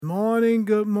morning,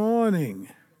 good morning.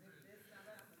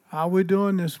 How we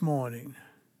doing this morning?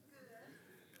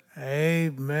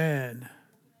 Amen.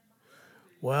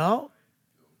 Well,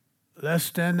 let's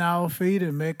stand to our feet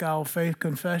and make our faith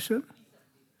confession.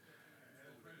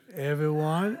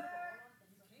 Everyone.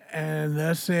 And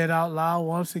let's say it out loud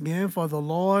once again. For the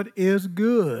Lord is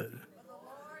good,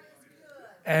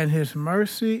 and his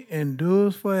mercy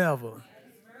endures forever.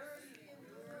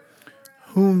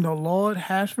 Whom the Lord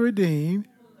has redeemed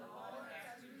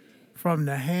from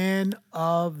the hand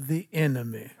of the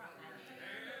enemy.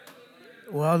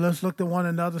 Well, let's look to one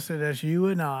another and say that's you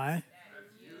and I.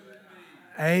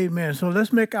 Amen. So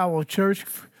let's make our church,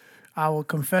 our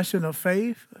confession of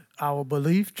faith, our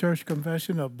belief, church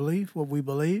confession of belief, what we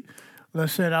believe.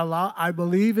 Let's say it out loud. I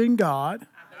believe in God,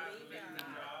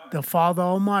 the Father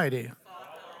Almighty,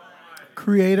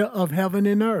 creator of heaven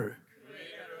and earth.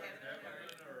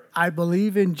 I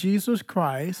believe in Jesus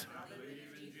Christ,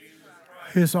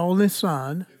 his only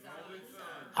Son,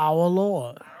 our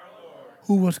Lord,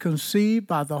 who was conceived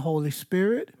by the Holy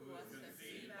Spirit,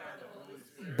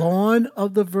 born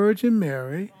of the Virgin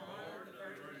Mary,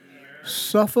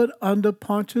 suffered under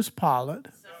Pontius Pilate,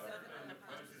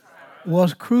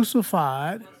 was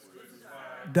crucified,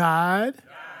 died,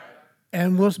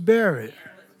 and was buried.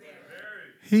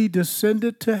 He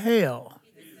descended to hell.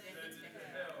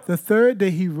 The third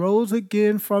day he rose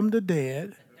again from the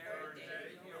dead.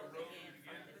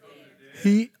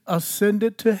 He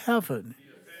ascended to heaven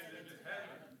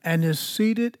and is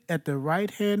seated at the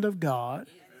right hand of God,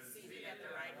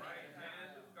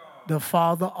 the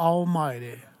Father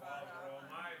Almighty.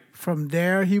 From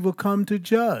there he will come to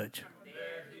judge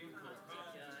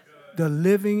the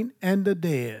living and the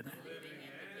dead.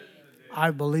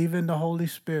 I believe in the Holy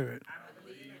Spirit,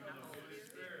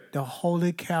 the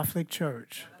Holy Catholic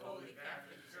Church,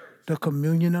 the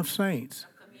communion of saints,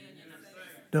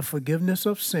 the forgiveness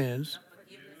of sins,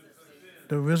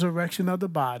 the resurrection of the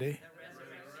body,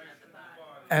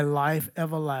 and life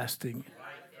everlasting.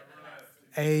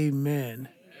 Amen.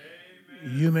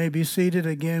 You may be seated.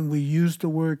 Again, we use the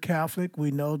word Catholic.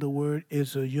 We know the word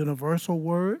is a universal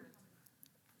word,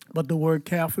 but the word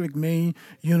Catholic means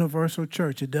universal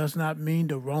church. It does not mean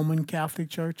the Roman Catholic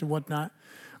Church or whatnot,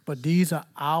 but these are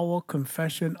our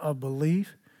confession of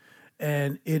belief.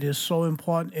 And it is so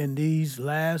important in these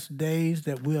last days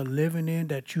that we are living in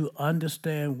that you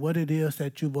understand what it is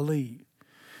that you believe.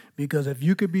 Because if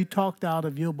you could be talked out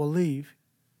of your belief,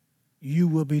 you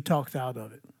will be talked out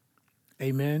of it.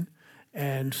 Amen.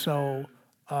 And so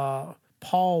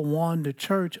Paul warned the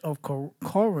church of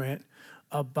Corinth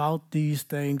about these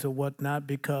things or whatnot,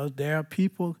 because there are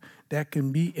people that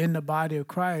can be in the body of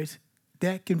Christ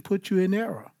that can put you in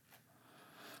error.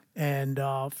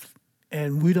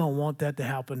 And we don't want that to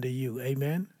happen to you.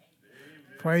 Amen?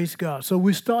 Praise God. So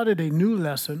we started a new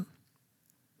lesson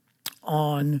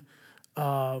on,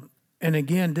 and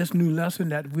again, this new lesson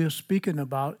that we're speaking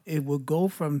about, it will go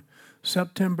from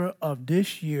September of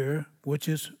this year, which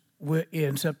is we're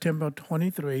in September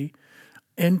 23,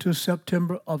 into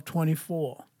September of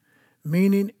 24.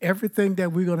 Meaning everything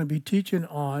that we're going to be teaching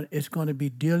on is going to be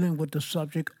dealing with the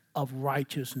subject of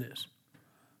righteousness.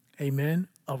 Amen?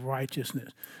 Of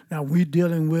righteousness. Now we're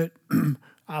dealing with,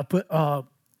 I'll put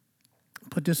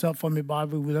this up for me,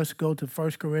 Bible. Let's go to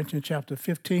 1 Corinthians chapter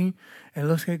 15, and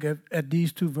let's look at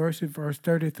these two verses, verse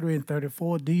 33 and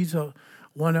 34. These are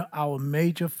one of our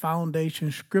major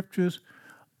foundation scriptures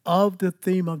of the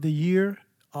theme of the year.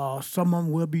 Some of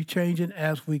them will be changing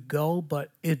as we go, but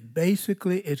it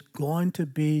basically is going to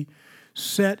be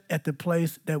set at the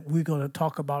place that we're going to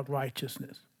talk about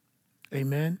righteousness.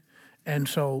 Amen? And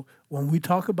so when we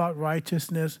talk about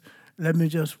righteousness, let me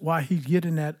just, while he's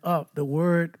getting that up, the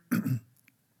word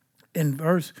in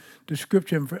the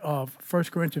scripture of 1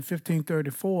 Corinthians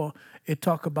 15:34, it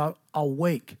talk about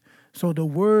awake. So the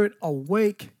word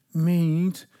awake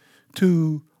means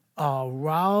to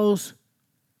rouse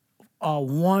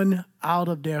one out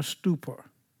of their stupor.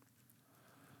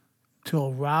 To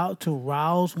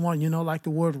rouse one, like the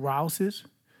word rouses.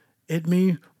 It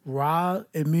means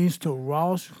to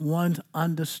rouse one's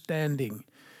understanding.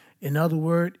 In other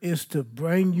words, it's to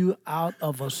bring you out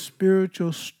of a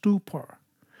spiritual stupor.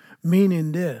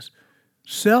 Meaning this,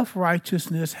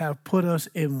 self-righteousness have put us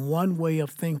in one way of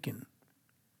thinking.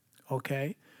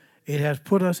 Okay? It has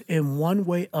put us in one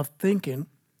way of thinking,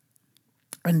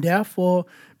 and therefore,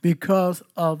 because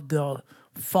of the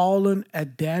fallen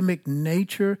Adamic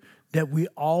nature that we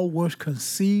all was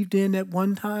conceived in at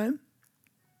one time,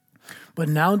 but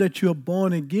now that you're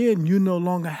born again, you no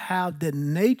longer have the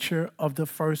nature of the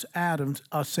first Adam's,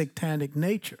 a satanic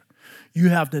nature. You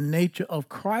have the nature of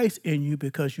Christ in you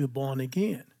because you're born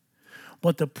again.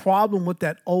 But the problem with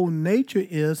that old nature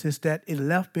is that it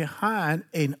left behind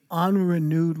an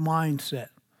unrenewed mindset.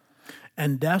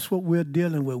 And that's what we're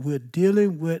dealing with. We're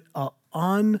dealing with an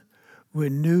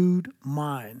unrenewed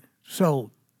mind.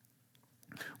 So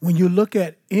when you look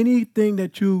at anything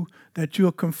that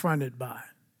you're confronted by,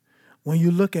 when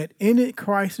you look at any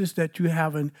crisis that you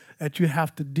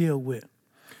have to deal with,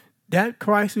 that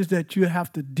crisis that you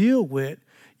have to deal with,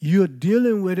 you're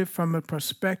dealing with it from a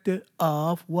perspective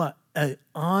of what? An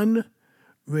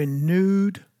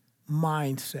unrenewed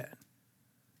mindset.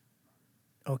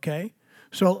 Okay?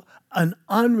 So an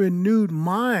unrenewed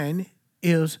mind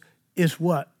is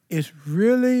what? It's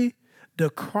really the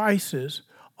crisis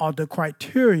or the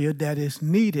criteria that is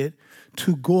needed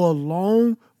to go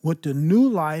along with the new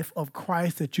life of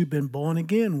Christ that you've been born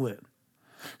again with.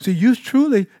 So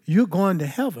you're going to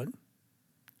heaven,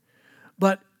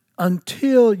 but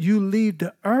until you leave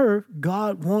the earth,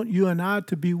 God wants you and I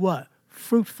to be what?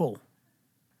 Fruitful.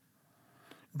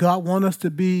 God wants us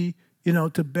to be,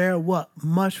 to bear what?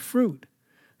 Much fruit.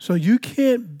 So you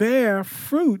can't bear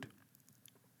fruit.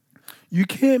 You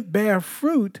can't bear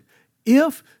fruit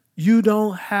if you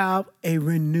don't have a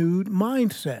renewed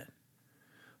mindset.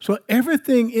 So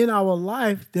everything in our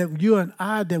life that you and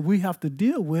I, that we have to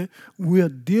deal with, we're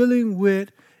dealing with,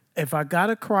 if I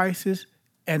got a crisis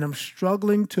and I'm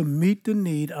struggling to meet the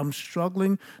need, I'm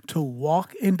struggling to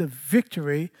walk in the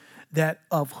victory that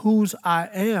of whose I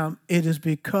am, it is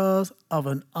because of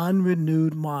an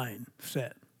unrenewed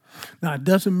mindset. Now, it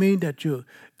doesn't mean that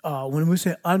when we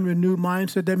say unrenewed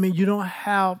mindset, that means you don't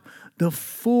have the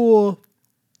full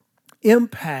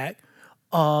impact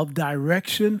of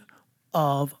direction,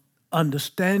 of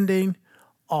understanding,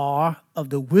 or of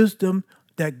the wisdom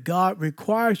that God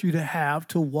requires you to have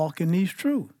to walk in these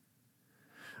truths.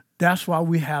 That's why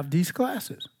we have these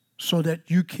classes, so that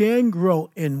you can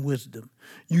grow in wisdom.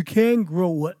 You can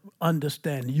grow with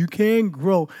understanding. You can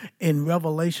grow in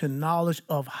revelation knowledge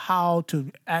of how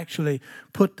to actually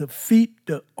put the feet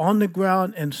on the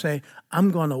ground and say, I'm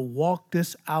going to walk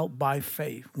this out by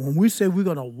faith. When we say we're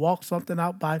going to walk something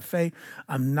out by faith,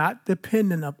 I'm not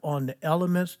dependent upon the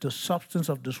elements, the substance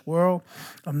of this world.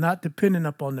 I'm not dependent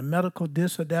upon the medical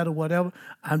this or that or whatever.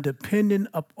 I'm dependent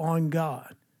upon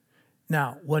God.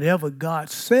 Now, whatever God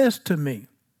says to me,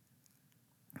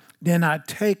 then I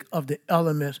take of the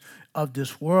elements of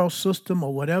this world system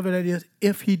or whatever that is,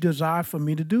 if he desires for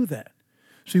me to do that.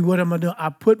 See what I'm going to do? I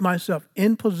put myself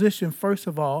in position, first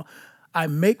of all. I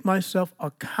make myself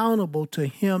accountable to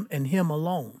him and him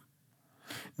alone.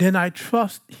 Then I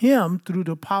trust him through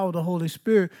the power of the Holy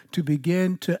Spirit to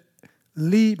begin to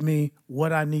lead me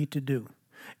what I need to do.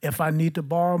 If I need to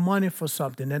borrow money for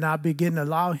something, then I begin to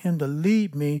allow him to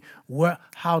lead me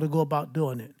how to go about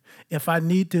doing it. If I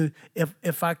need to,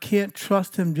 if I can't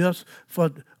trust him just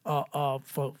for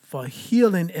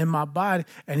healing in my body,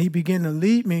 and he begin to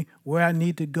lead me where I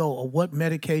need to go or what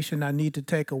medication I need to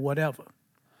take or whatever.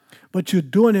 But you're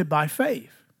doing it by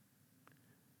faith.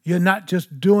 You're not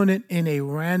just doing it in a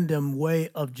random way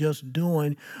of just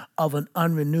doing of an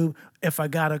unrenewed. If I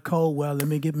got a cold, well, let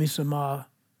me get me some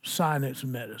sinus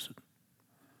medicine.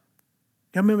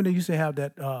 I remember they used to have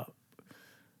that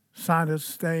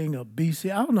sinus thing or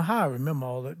BC. I don't know how I remember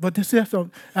all that, but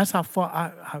that's how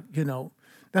far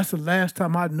that's the last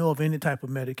time I know of any type of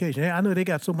medication. I know they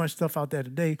got so much stuff out there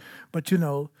today, but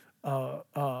I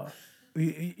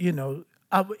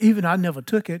never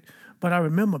took it, but I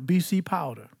remember BC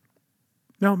powder.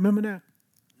 Now remember that?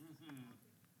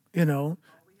 Mm-hmm.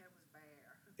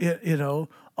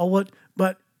 Or what?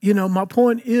 But my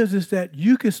point is that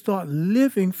you can start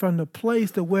living from the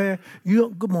place to where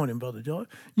you. Good morning, Brother George.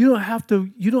 You don't have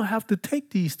to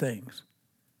take these things.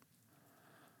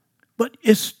 But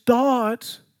it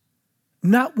starts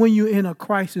not when you're in a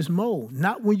crisis mode,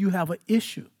 not when you have an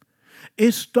issue.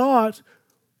 It starts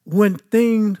when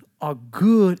things are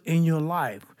good in your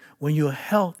life, when your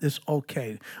health is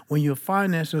okay, when your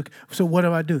finances are okay. So what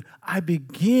do? I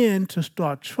begin to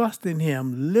start trusting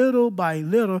him little by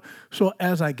little. So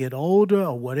as I get older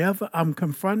or whatever I'm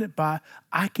confronted by,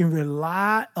 I can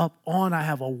rely upon, I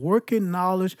have a working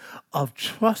knowledge of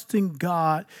trusting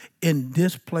God in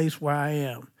this place where I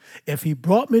am. If he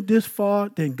brought me this far,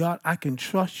 then God, I can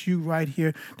trust you right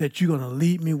here that you're going to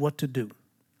lead me what to do.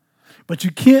 But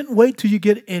you can't wait till you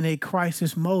get in a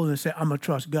crisis mode and say, I'm going to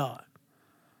trust God.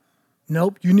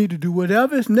 Nope, you need to do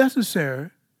whatever is necessary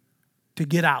to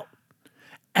get out.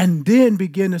 And then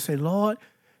begin to say, Lord,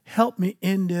 help me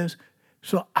in this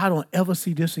so I don't ever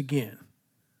see this again.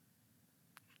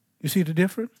 You see the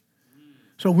difference?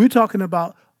 So we're talking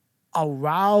about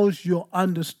arouse your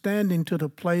understanding to the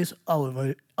place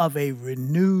of of a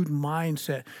renewed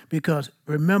mindset. Because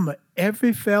remember,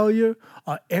 every failure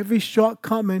or every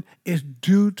shortcoming is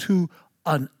due to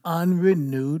an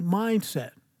unrenewed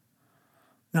mindset.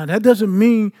 Now, that doesn't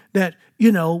mean that,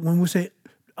 when we say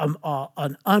an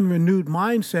unrenewed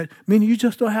mindset, meaning you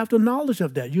just don't have the knowledge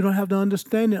of that. You don't have the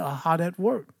understanding of how that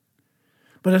works.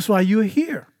 But that's why you're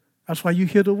here. That's why you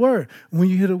hear the word. When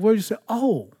you hear the word, you say,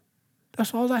 oh,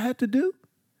 that's all I had to do?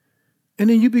 And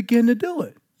then you begin to do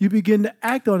it. You begin to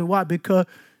act on it. Why? Because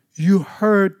you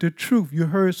heard the truth. You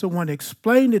heard someone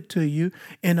explain it to you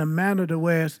in a manner to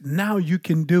where now you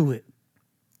can do it.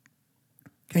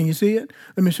 Can you see it?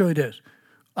 Let me show you this.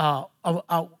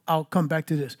 I'll come back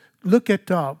to this. Look at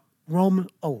Romans.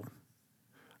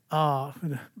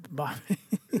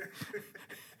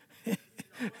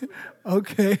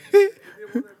 Okay.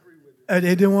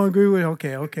 They didn't want to agree with it?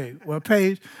 Okay. Well,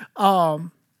 page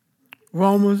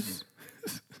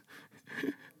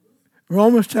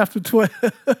Romans chapter 12.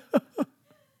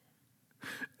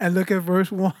 And look at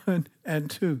verse 1 and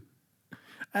 2.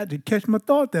 I had to catch my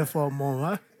thought there for a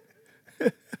moment.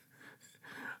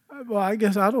 Well, I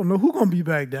guess I don't know who's going to be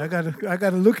back there. I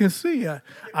gotta look and see.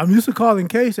 I'm used to calling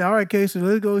Casey. All right, Casey,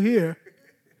 let's go here.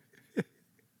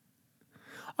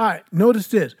 All right, notice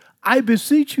this. I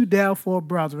beseech you, therefore,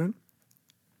 brethren.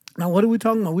 Now, what are we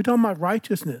talking about? We're talking about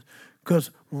righteousness.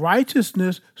 Because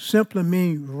righteousness simply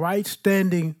means right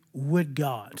standing with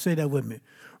God. Say that with me.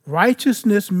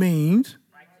 Righteousness means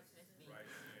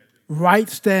right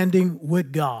standing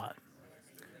with God.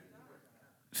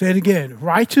 Say it again.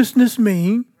 Righteousness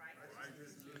means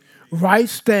right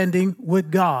standing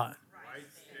with God.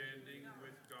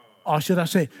 Or should I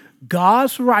say,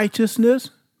 God's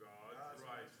righteousness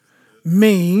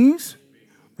means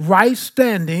right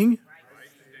standing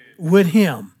with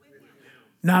Him.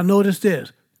 Now notice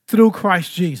this, through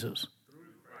Christ Jesus.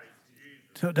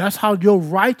 So that's how your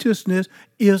righteousness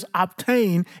is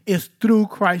obtained, is through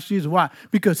Christ Jesus. Why?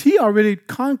 Because He already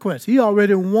conquered. He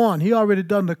already won. He already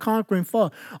done the conquering for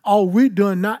us. All we're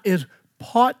doing now is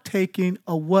partaking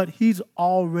of what He's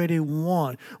already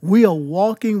won. We are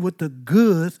walking with the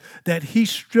goods that He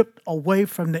stripped away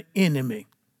from the enemy.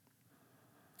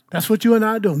 That's what you and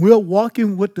I are doing. We're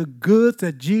walking with the goods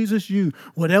that Jesus used.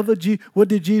 What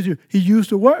did Jesus use? He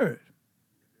used the word.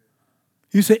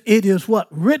 He said, it is what?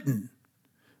 Written.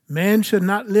 Man should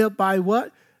not live by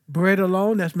what? Bread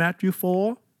alone. That's Matthew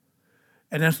 4.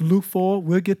 And that's Luke 4.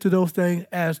 We'll get to those things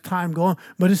as time goes on.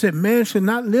 But it said, man should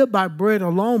not live by bread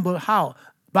alone, but how?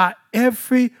 By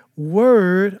every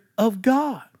word of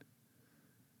God.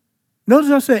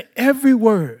 Notice I said every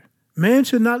word. Man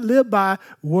should not live by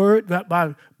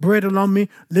by bread alone, me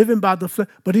living by the flesh,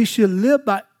 but he should live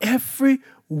by every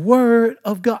word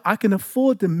of God. I can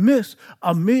afford to miss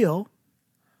a meal,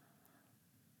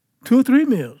 2 or 3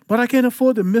 meals, but I can't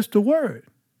afford to miss the word.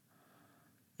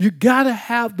 You got to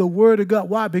have the word of God.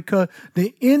 Why? Because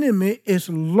the enemy is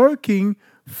lurking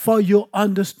for your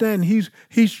understanding.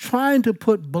 He's trying to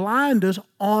put blinders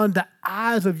on the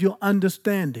eyes of your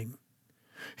understanding.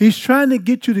 He's trying to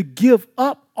get you to give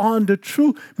up on the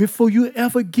truth before you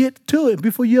ever get to it,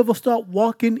 before you ever start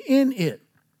walking in it.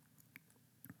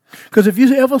 Because if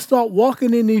you ever start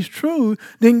walking in these truths,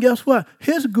 then guess what?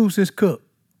 His goose is cooked.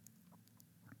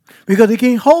 Because he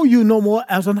can't hold you no more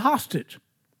as an hostage.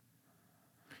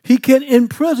 He can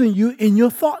imprison you in your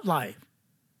thought life.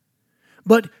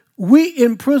 But we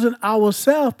imprison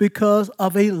ourselves because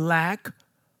of a lack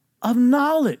of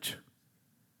knowledge.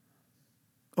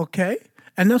 Okay?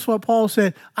 And that's why Paul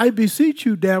said, I beseech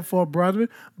you, therefore, brethren,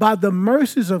 by the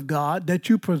mercies of God, that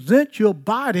you present your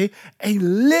body a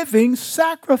living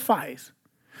sacrifice.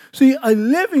 See, a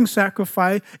living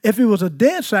sacrifice, if it was a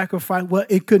dead sacrifice, well,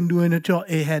 it couldn't do any choice.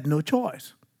 It had no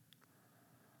choice.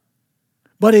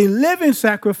 But a living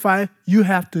sacrifice, you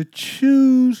have to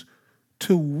choose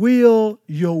to will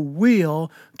your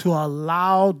will to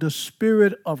allow the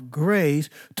Spirit of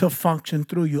grace to function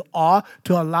through you, or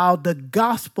to allow the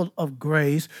gospel of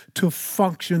grace to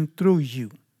function through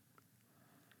you.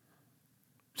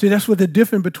 See, that's what the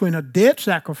difference between a dead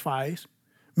sacrifice,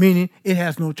 meaning it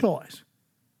has no choice.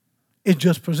 It's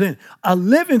just presented. A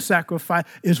living sacrifice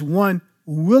is one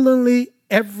willingly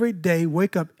every day,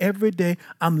 wake up every day,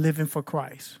 I'm living for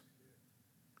Christ.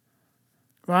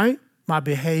 Right? My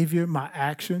behavior, my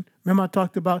action. Remember I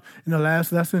talked about in the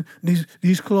last lesson,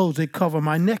 these clothes, they cover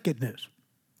my nakedness.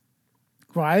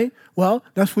 Right? Well,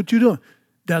 that's what you're doing.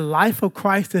 The life of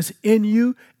Christ that's in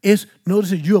you is,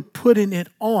 notice that you're putting it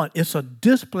on. It's a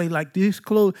display like these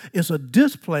clothes. It's a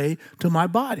display to my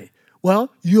body.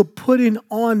 Well, you're putting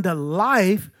on the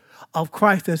life of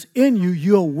Christ that's in you.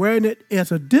 You're wearing it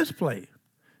as a display.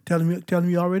 Tell me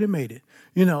you already made it.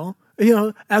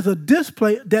 As a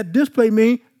display, that display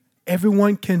means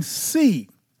everyone can see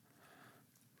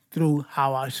through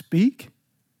how I speak,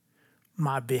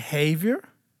 my behavior.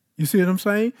 You see what I'm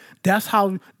saying? That's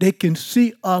how they can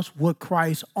see us with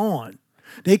Christ on.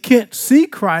 They can't see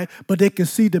Christ, but they can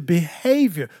see the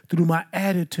behavior through my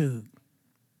attitude.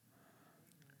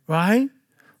 Right?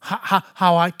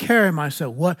 How I carry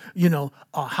myself,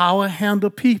 how I handle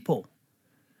people.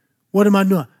 What am I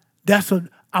doing?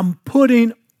 I'm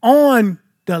putting on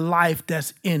the life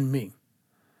that's in me.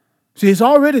 See, it's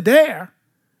already there,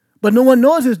 but no one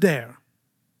knows it's there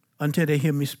until they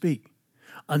hear me speak,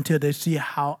 until they see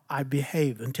how I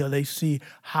behave, until they see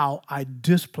how I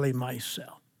display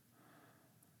myself.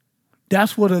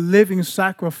 That's what a living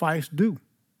sacrifice do.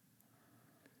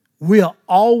 We are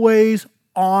always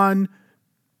on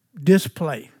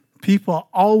display. People are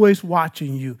always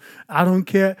watching you. I don't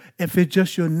care if it's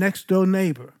just your next door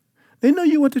neighbor. They know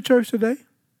you went to church today.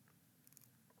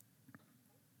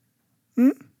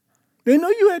 They know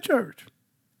you at church.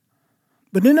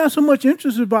 But they're not so much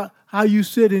interested about how you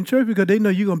sit in church because they know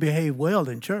you're going to behave well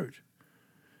in church.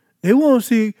 They want to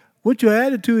see what your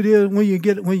attitude is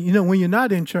when you're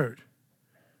not in church.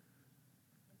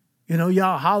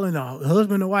 Y'all hollering,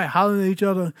 husband and wife hollering at each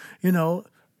other, in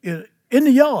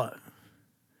the yard.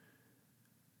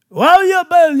 Well, yeah,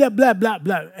 blah, blah, blah,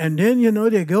 blah. And then,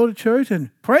 they go to church and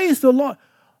praise the Lord.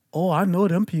 Oh, I know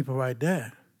them people right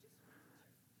there.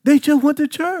 They just went to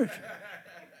church.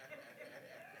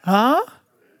 Huh?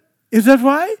 Is that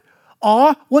right?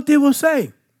 Or what they will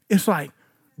say. It's like,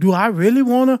 do I really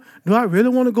want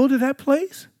to go to that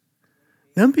place?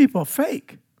 Them people are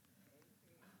fake.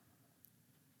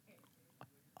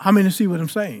 How many see what I'm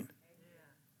saying?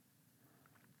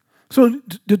 So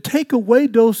to take away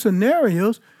those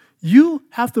scenarios, you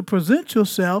have to present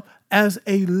yourself as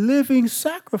a living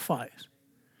sacrifice.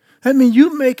 That means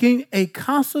you're making a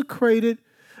consecrated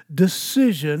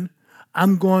decision.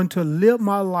 I'm going to live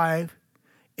my life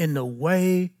in the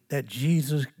way that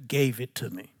Jesus gave it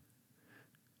to me.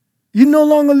 You no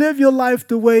longer live your life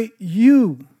the way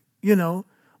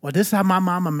well, this is how my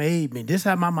mama made me. This is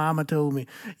how my mama told me.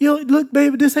 Look,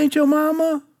 baby, this ain't your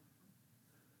mama.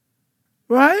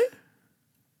 Right?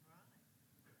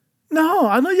 No,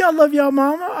 I know y'all love y'all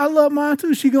mama. I love mine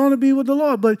too. She going to be with the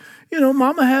Lord. But,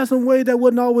 mama has some way that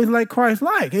wasn't always like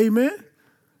Christ-like. Amen?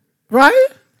 Right?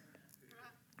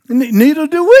 Neither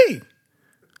do we.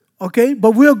 Okay?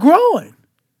 But we're growing.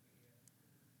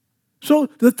 So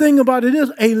the thing about it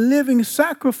is a living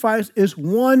sacrifice is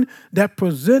one that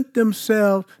present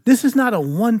themselves. This is not a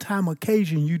one-time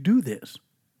occasion you do this.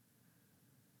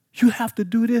 You have to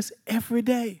do this every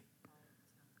day.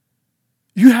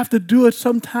 You have to do it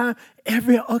sometime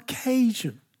every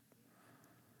occasion.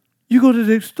 You go to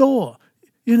the store,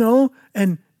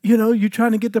 and, you're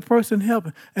trying to get the person help,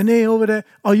 and they over there,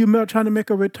 or you're trying to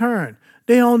make a return.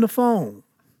 They on the phone.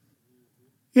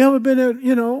 You ever been at,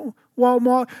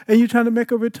 Walmart, and you're trying to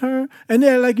make a return, and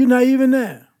they're like, you're not even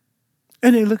there.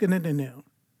 And they're looking at their nail.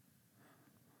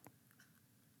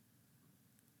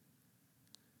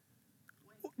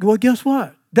 Well, guess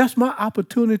what? That's my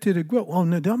opportunity to grow. Oh,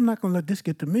 no, I'm not going to let this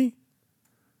get to me.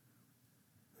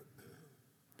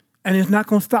 And it's not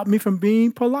going to stop me from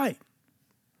being polite.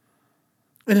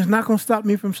 And it's not going to stop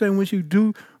me from saying, once you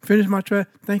do finish my trash,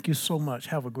 thank you so much.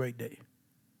 Have a great day.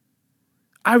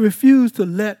 I refuse to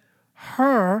let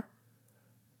her,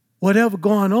 whatever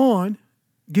going on,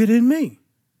 get in me.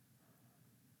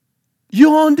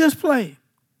 You're on display.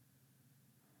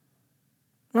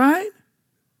 Right?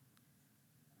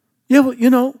 Yeah, but,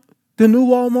 the new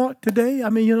Walmart today,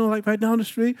 like right down the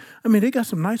street, they got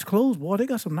some nice clothes, boy. They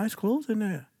got some nice clothes in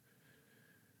there.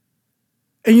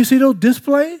 And you see those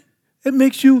displays? It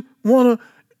makes you want to,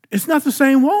 it's not the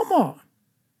same Walmart.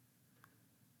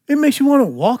 It makes you want to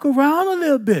walk around a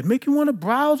little bit, make you want to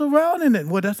browse around in it.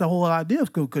 Well, that's the whole idea of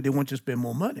school because they want you to spend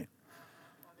more money.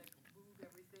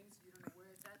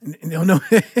 No.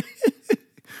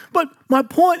 But my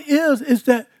point is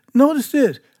that, notice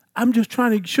this, I'm just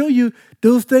trying to show you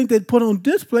those things they put on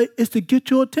display is to get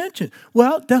your attention.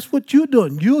 Well, that's what you're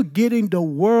doing. You're getting the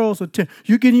world's attention.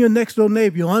 You're getting your next door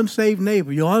neighbor, your unsaved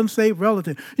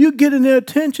relative. You're getting their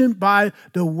attention by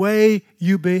the way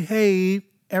you behave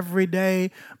every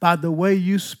day, by the way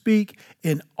you speak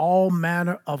in all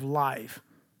manner of life.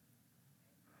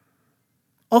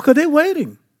 Okay, they're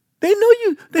waiting. They know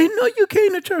you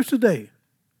came to church today.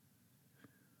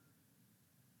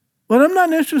 But I'm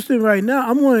not interested right now.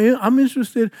 I'm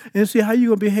interested in see how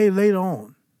you're going to behave later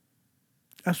on.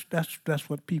 That's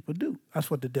what people do. That's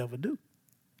what the devil do.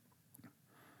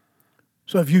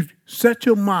 So if you set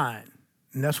your mind,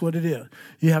 And that's what it is.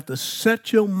 You have to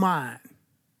set your mind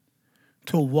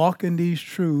to walk in these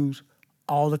truths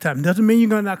all the time. Doesn't mean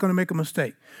you're not going to make a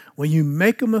mistake. When you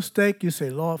make a mistake, you say,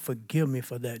 Lord, forgive me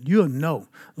for that. You'll know,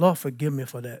 Lord, forgive me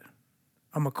for that.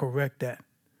 I'm going to correct that.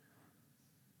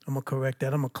 I'm going to correct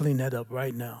that. I'm going to clean that up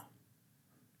right now.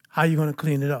 How are you going to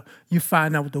clean it up? You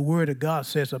find out what the Word of God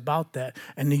says about that,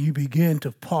 and then you begin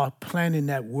to planting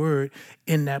that word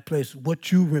in that place.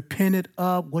 What you repented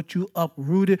of, what you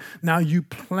uprooted, now you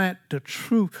plant the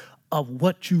truth of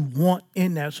what you want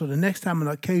in that. So the next time an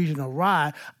occasion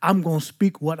arrives, I'm going to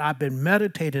speak what I've been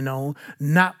meditating on,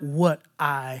 not what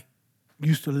I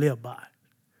used to live by.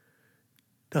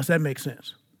 Does that make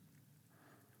sense?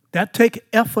 That takes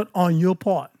effort on your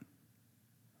part.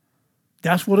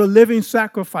 That's what a living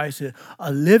sacrifice is.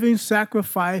 A living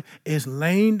sacrifice is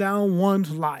laying down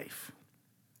one's life.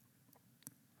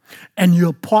 And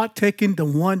you're partaking the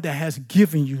one that has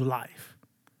given you life.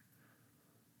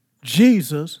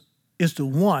 Jesus is the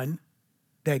one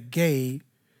that gave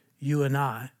you and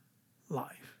I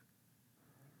life.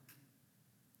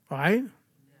 Right?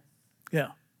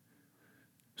 Yeah.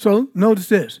 So notice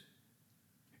this.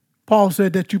 Paul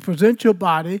said that you present your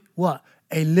body, what?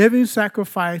 A living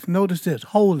sacrifice, notice this,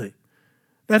 holy.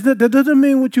 That doesn't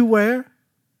mean what you wear.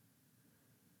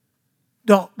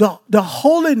 The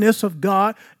holiness of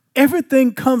God,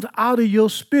 everything comes out of your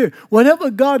spirit.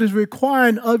 Whatever God is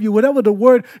requiring of you, whatever the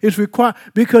word is required,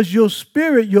 because your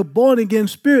spirit, your born-again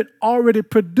spirit, already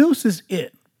produces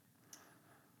it.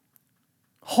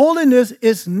 Holiness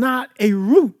is not a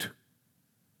root.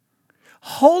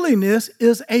 Holiness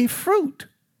is a fruit.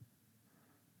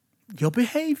 Your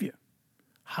behavior.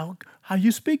 How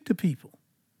you speak to people.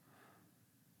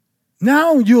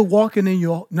 Now you're walking in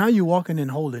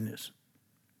holiness.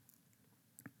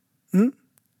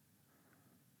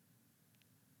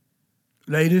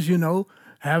 Ladies,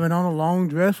 having on a long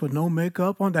dress with no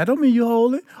makeup on, that don't mean you're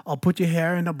holy. Or put your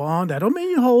hair in a bun, that don't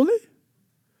mean you're holy.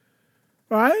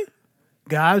 Right?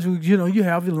 Guys, you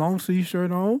have your long sleeve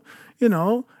shirt on,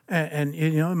 and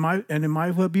it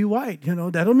might well be white.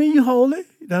 That don't mean you're holy.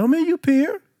 That don't mean you're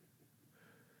pure.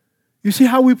 You see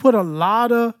how we put a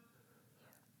lot of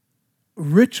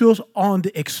rituals on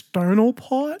the external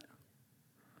part?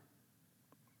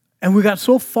 And we got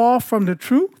so far from the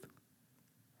truth.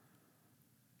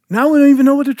 Now we don't even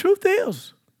know what the truth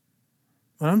is.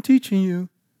 But I'm teaching you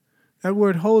that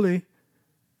word holy,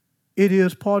 it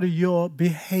is part of your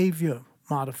behavior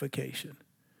modification.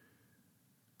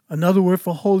 Another word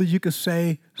for holy, you could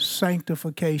say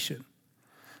sanctification.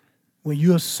 When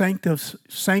you're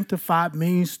sanctified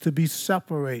means to be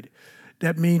separated.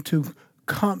 That means to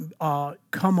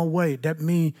come away. That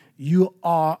means you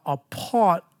are a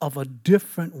part of a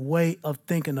different way of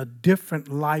thinking, a different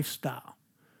lifestyle.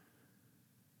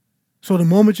 So the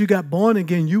moment you got born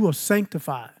again, you were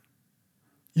sanctified.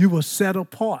 You were set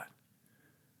apart.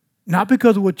 Not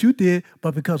because of what you did,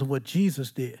 but because of what Jesus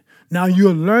did. Now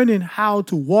you're learning how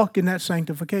to walk in that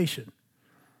sanctification.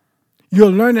 You're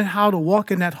learning how to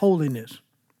walk in that holiness.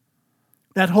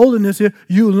 That holiness here,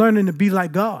 you're learning to be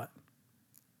like God.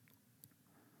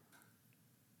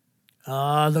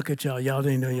 Look at y'all. Y'all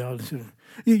didn't know y'all.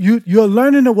 You're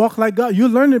learning to walk like God. You're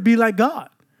learning to be like God.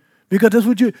 Because that's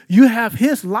what you have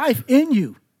His life in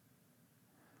you.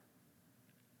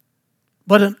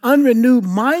 But an unrenewed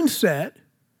mindset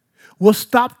will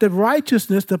stop the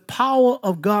righteousness, the power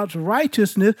of God's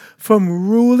righteousness from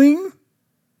ruling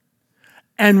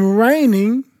and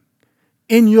reigning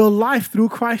in your life through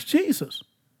Christ Jesus.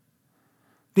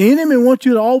 The enemy wants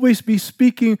you to always be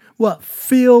speaking what?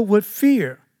 Filled with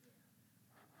fear.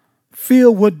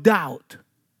 Filled with doubt.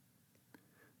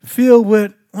 Filled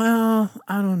with, well,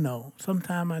 I don't know.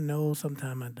 Sometimes I know,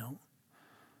 sometimes I don't.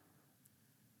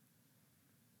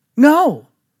 No.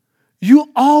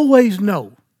 You always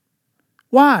know.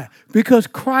 Why? Because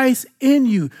Christ in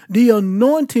you, the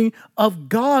anointing of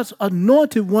God's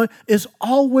anointed one is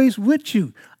always with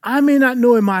you. I may not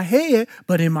know in my head,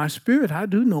 but in my spirit, I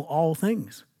do know all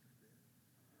things.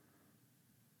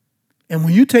 And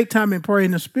when you take time and pray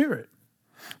in the spirit,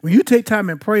 when you take time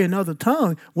and pray in other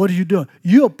tongues, what are you doing?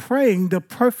 You're praying the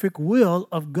perfect will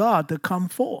of God to come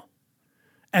forth.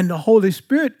 And the Holy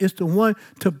Spirit is the one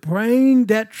to bring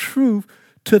that truth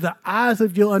to the eyes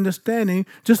of your understanding,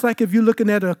 just like if you're looking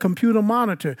at a computer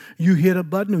monitor, you hit a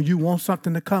button and you want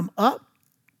something to come up,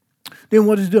 then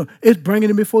what is it doing? It's bringing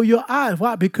it before your eyes.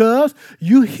 Why? Because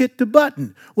you hit the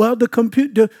button. Well,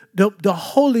 the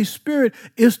Holy Spirit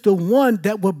is the one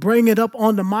that will bring it up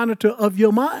on the monitor of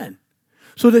your mind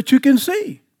so that you can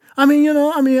see.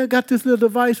 I got this little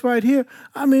device right here.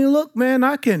 Look, man,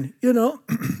 I can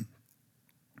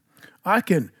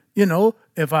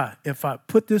if I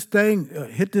put this thing,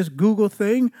 hit this Google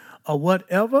thing or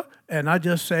whatever, and I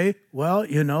just say, well,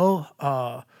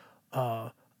 I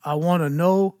want to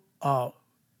know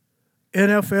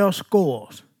NFL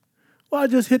scores. Well, I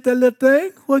just hit that little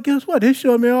thing. Well, guess what? It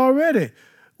showed me already.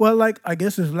 Well, like, I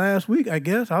guess it's last week, I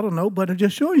don't know, but it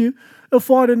just showed you the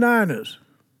 49ers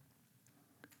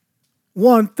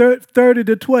won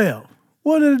 30-12.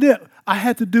 What did it do? I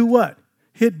had to do what?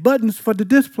 Hit buttons for the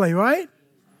display, right?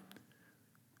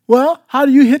 Well, how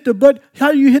do you hit the button?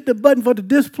 How do you hit the button for the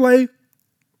display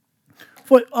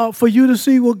for you to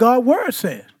see what God's word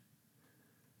says?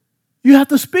 You have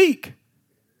to speak.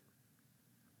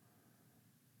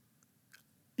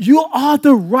 You are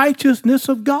the righteousness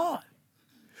of God.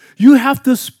 You have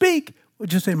to speak. Well,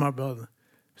 just say, my brother.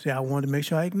 See, I wanted to make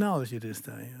sure I acknowledge you this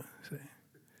time.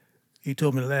 He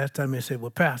told me the last time, he said, well,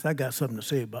 Pastor, I got something to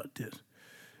say about this.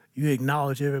 You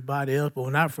acknowledge everybody else, but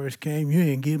when I first came, you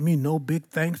didn't give me no big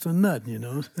thanks or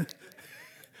nothing,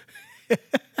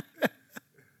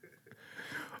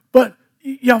 But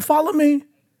y'all follow me?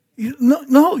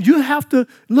 No, you have to,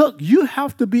 look, you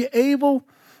have to be able,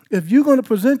 if you're going to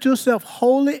present yourself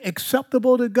holy,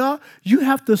 acceptable to God, you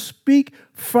have to speak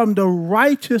from the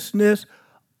righteousness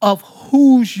of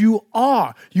whose you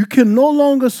are. You can no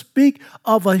longer speak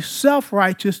of a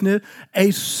self-righteousness, a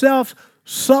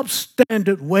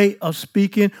substandard way of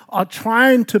speaking or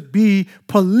trying to be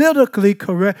politically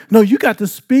correct. No, you got to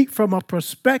speak from a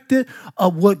perspective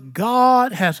of what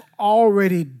God has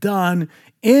already done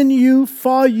in you,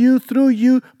 for you, through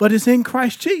you, but it's in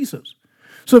Christ Jesus.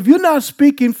 So if you're not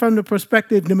speaking from the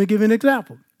perspective, let me give you an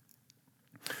example.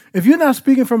 If you're not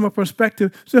speaking from a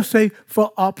perspective, just say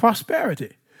for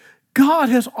prosperity, God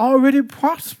has already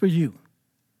prospered you.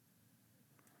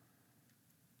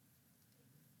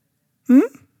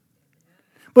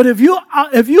 But if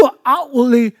you're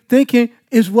outwardly thinking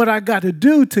is what I got to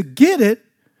do to get it,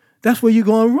 that's where you're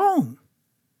going wrong.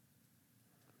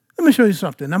 Let me show you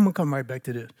something. I'm going to come right back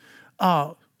to this.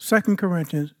 2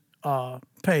 Corinthians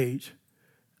page,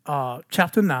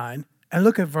 chapter 9, and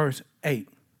look at verse 8.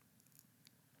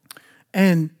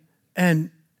 And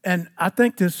I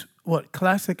think this,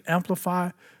 Classic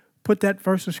Amplify, put that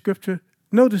verse of scripture.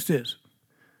 Notice this.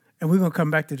 And we're going to come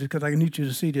back to this because I need you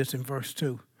to see this in verse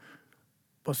 2.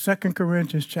 But 2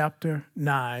 Corinthians chapter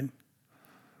 9,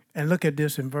 and look at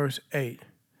this in verse 8.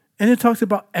 And it talks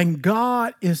about, and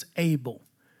God is able.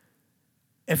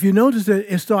 If you notice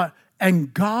that it starts,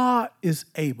 and God is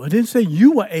able. It didn't say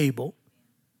you were able.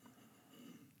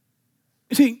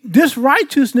 See, this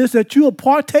righteousness that you are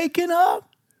partaking of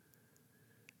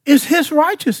is his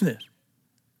righteousness.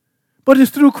 But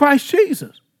it's through Christ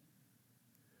Jesus.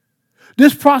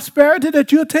 This prosperity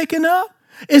that you're taking up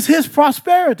is his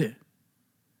prosperity.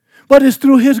 But it's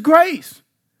through his grace.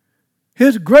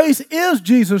 His grace is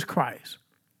Jesus Christ.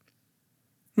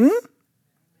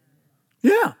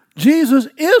 Yeah, Jesus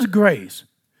is grace.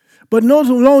 But notice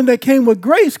along that came with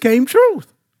grace came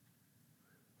truth.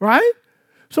 Right?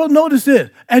 So notice this.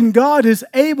 And God is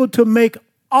able to make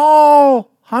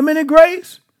all, how many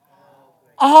grace?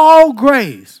 All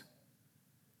grace.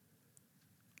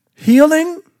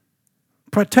 Healing,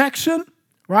 protection,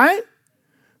 right?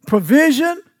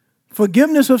 Provision,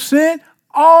 forgiveness of sin,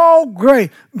 all grace.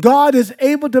 God is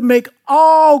able to make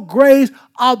all grace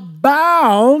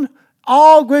abound,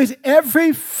 all grace,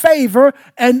 every favor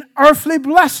and earthly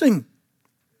blessing.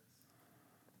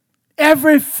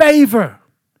 Every favor.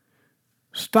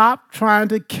 Stop trying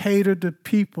to cater to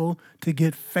people to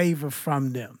get favor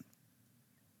from them.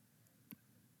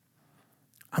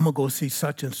 I'm going to go see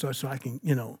such and such so I can,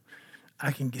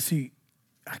 I can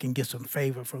get some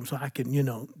favor from, so I can,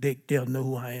 they'll know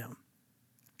who I am.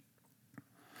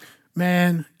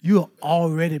 Man, you have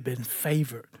already been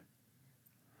favored.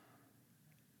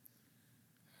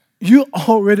 You've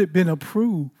already been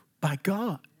approved by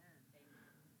God.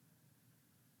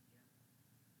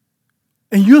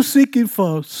 And you're seeking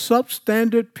for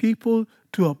substandard people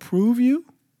to approve you?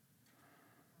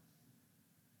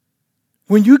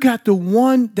 When you got the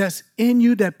one that's in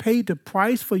you that paid the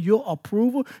price for your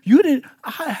approval,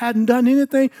 I hadn't done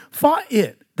anything for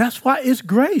it. That's why it's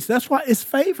grace. That's why it's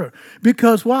favor.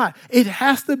 Because why? It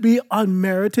has to be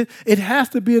unmerited. It has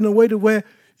to be in a way to where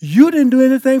you didn't do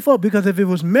anything for it. Because if it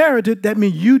was merited, that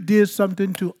means you did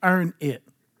something to earn it.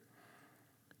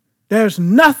 There's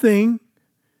nothing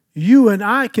you and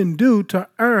I can do to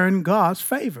earn God's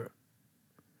favor.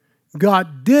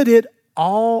 God did it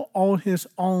all on his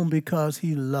own because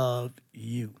he loved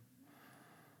you.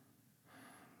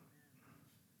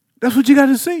 That's what you got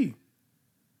to see.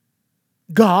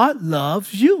 God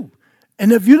loves you.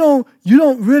 And if you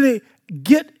don't really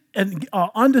get and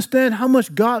understand how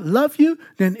much God loves you,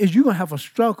 then you're going to have a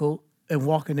struggle in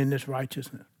walking in this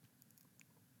righteousness.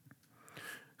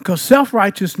 Because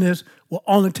self-righteousness will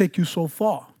only take you so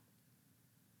far.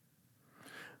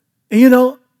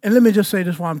 And and let me just say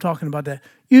this while I'm talking about that.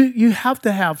 You have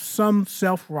to have some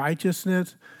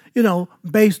self-righteousness,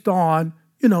 based on,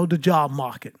 the job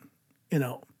market. If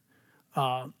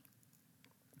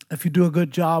you do a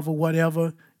good job or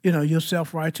whatever, your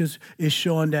self-righteous is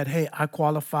showing that, hey, I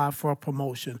qualify for a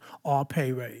promotion or a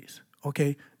pay raise.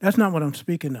 Okay? That's not what I'm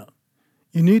speaking of.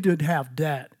 You need to have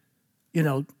that,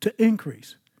 to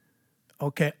increase,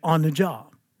 okay, on the job.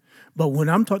 But when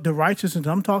I'm talking the righteousness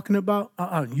I'm talking about,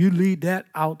 you leave that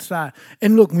outside.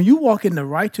 And look, when you walk in the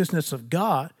righteousness of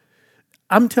God,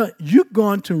 I'm telling you, you're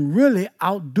going to really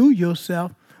outdo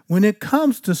yourself when it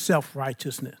comes to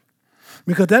self-righteousness.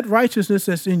 Because that righteousness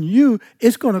that's in you,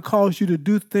 it's going to cause you to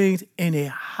do things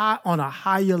on a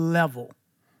higher level.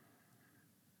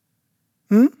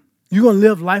 You're going to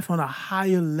live life on a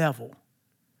higher level.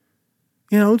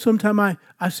 Sometimes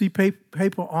I see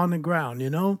paper on the ground,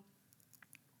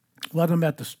 whether I'm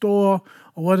at the store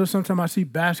or whether sometimes I see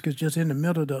baskets just in the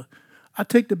middle I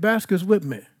take the baskets with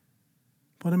me,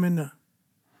 put them in there.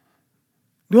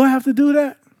 Do I have to do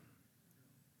that?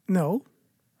 No.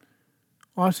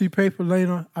 Or I see paper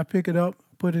later, I pick it up,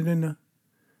 put it in there.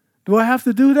 Do I have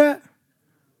to do that?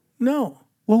 No.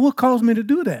 Well, what caused me to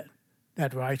do that?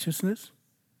 That righteousness,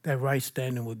 that right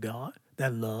standing with God,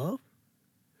 that love.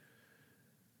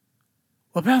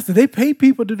 Well, Pastor, they pay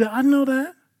people to do that. I know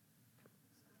that.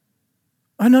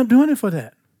 I'm not doing it for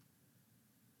that.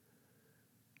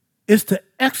 It's the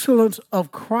excellence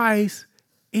of Christ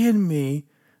in me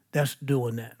that's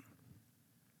doing that.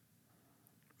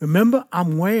 Remember,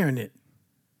 I'm wearing it.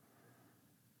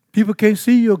 People can't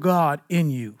see your God in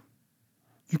you.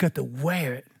 You got to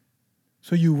wear it.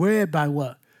 So you wear it by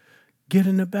what? Get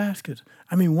in the baskets.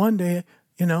 One day,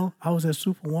 I was at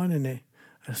Super One and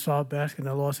I saw a basket and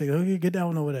the Lord said, okay, get that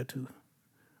one over there too.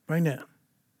 Bring that.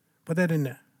 Put that in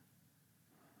there.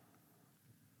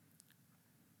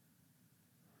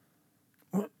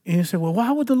 And you say, well,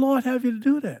 why would the Lord have you to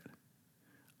do that?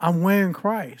 I'm wearing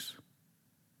Christ.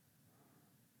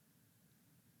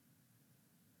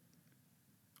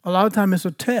 A lot of times it's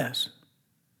a test.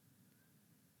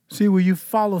 See, where you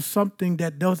follow something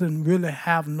that doesn't really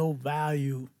have no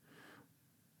value,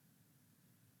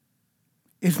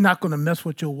 it's not going to mess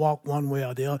with your walk one way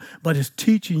or the other, but it's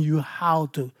teaching you how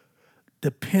to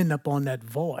depend upon that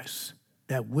voice,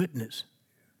 that witness.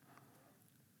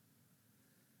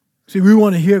 See, we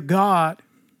want to hear God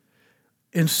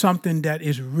in something that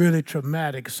is really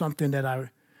traumatic, something that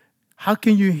how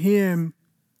can you hear him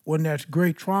when there's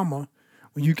great trauma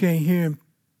when you can't hear him,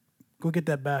 go get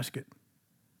that basket?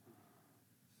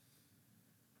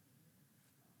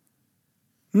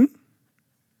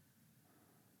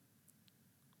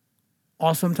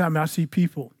 Or sometimes I see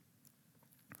people,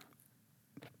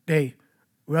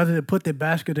 rather than put their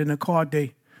basket in the car,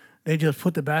 they just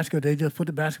put the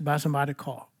basket by somebody's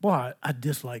car. Boy, I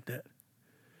dislike that.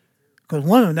 Because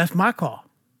one of them, that's my car.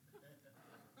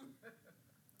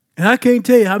 And I can't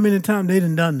tell you how many times they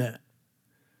done that.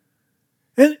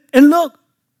 And look,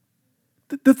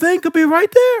 the thing could be right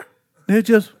there. They're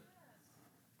just,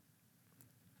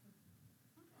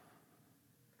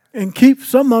 and keep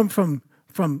some of them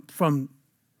from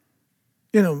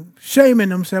shaming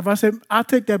themselves. I said, I'll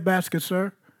take that basket,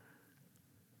 sir.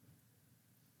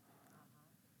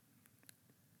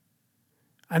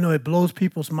 I know it blows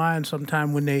people's minds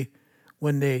sometimes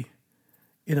when they,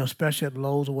 especially at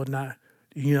Lowe's or whatnot,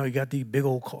 you got these big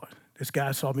old cars. This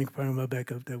guy saw me bringing my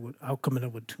back up there. I was coming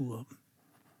up with 2 of them.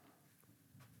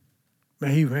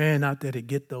 Man, he ran out there to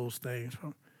get those things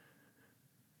from.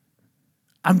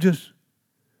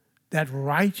 That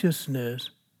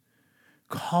righteousness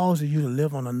causes you to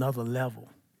live on another level.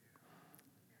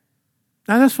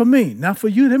 Now that's for me. Not for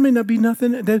you. There may not be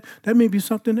nothing. That may be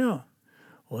something else.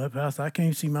 Well, Pastor, I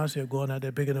can't see myself going out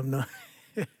there big enough now.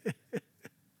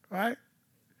 Right?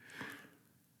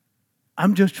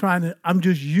 I'm just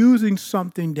using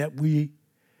something that we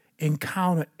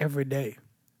encounter every day.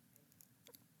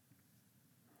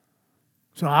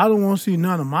 So I don't want to see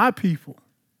none of my people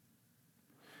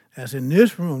that's in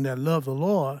this room that love the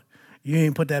Lord, you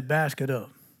ain't put that basket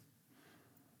up.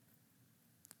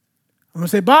 I'm going to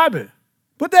say, Bobby,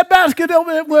 put that basket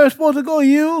over there where it's supposed to go,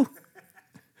 you.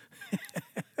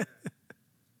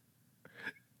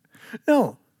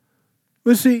 No.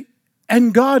 But see,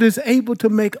 and God is able to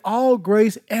make all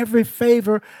grace, every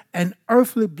favor, and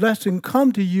earthly blessing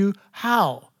come to you.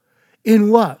 How? In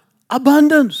what?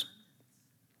 Abundance.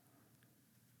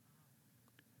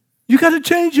 You got to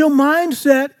change your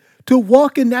mindset to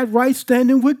walk in that right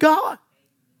standing with God.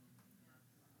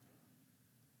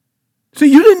 See,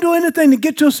 you didn't do anything to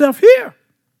get yourself here.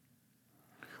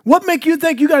 What make you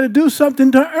think you got to do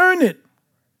something to earn it?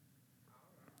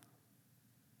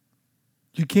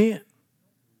 You can't.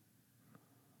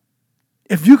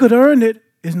 If you could earn it,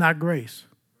 it's not grace.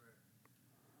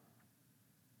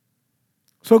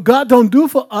 So God don't do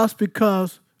for us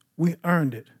because we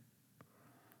earned it.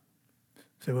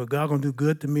 Say, well, God going to do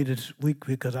good to me this week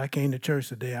because I came to church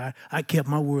today. I kept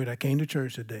my word. I came to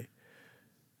church today.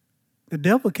 The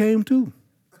devil came too.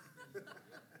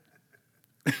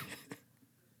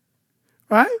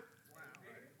 Right?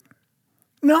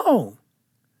 No.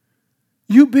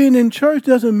 You being in church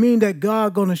doesn't mean that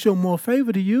God going to show more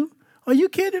favor to you. Are you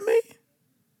kidding me?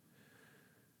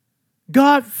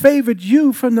 God favored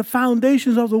you from the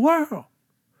foundations of the world.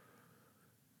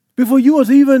 Before you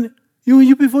was even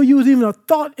a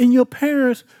thought in your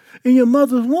parents, in your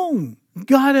mother's womb,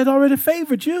 God had already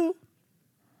favored you.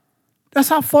 That's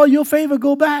how far your favor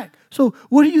go back. So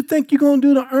what do you think you're going to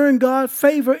do to earn God's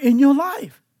favor in your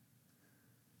life?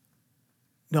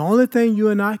 The only thing you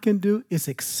and I can do is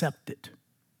accept it.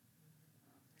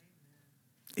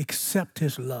 Accept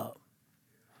his love.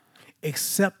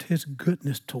 Accept his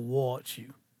goodness towards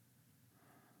you.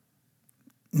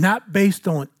 Not based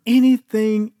on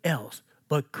anything else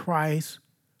but Christ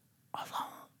alone.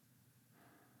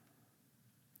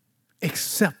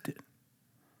 Accept it.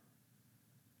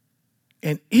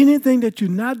 And anything that you're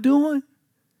not doing,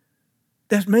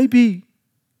 that's maybe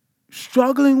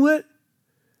struggling with,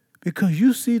 because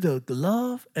you see the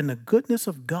love and the goodness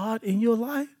of God in your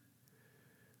life,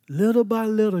 little by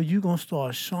little, you're going to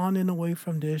start shining away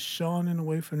from this, shining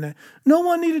away from that. No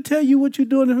one need to tell you what you're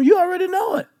doing. You already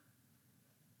know it.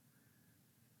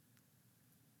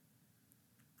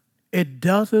 It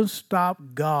doesn't stop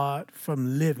God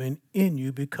from living in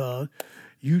you because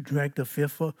you drank the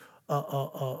fifth of,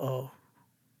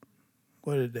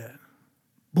 what is that?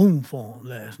 Boom form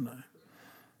last night.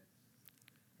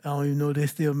 I don't even know they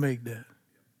still make that.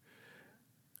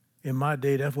 In my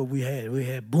day, that's what we had. We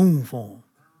had boom form.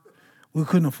 We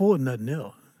couldn't afford nothing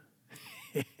else.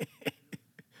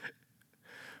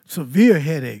 Severe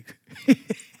headache.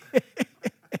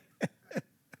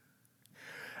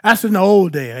 That's in the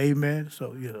old day, amen.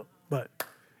 So, but,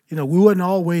 we weren't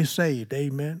always saved,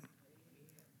 amen.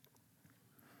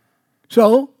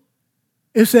 So,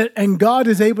 it said, and God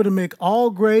is able to make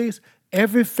all grace,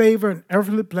 every favor, and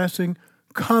every blessing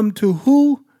come to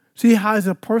who? See how it's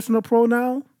a personal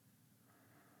pronoun?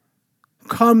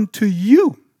 Come to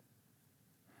you.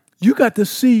 You got to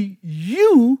see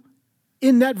you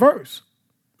in that verse.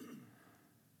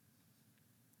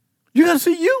 You got to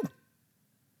see you.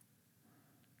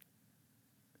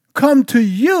 Come to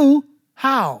you,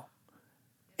 how?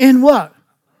 In what?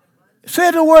 Say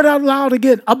the word out loud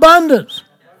again. Abundance.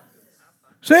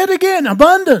 Say it again.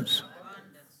 Abundance.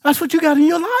 That's what you got in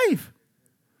your life.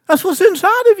 That's what's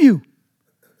inside of you.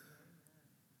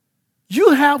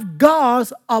 You have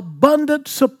God's abundant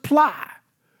supply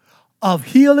of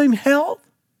healing, health,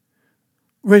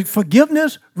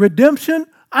 forgiveness, redemption.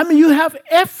 I mean, you have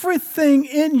everything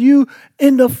in you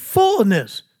in the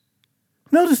fullness.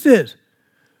 Notice this.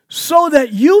 So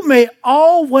that you may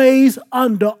always,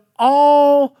 under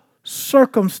all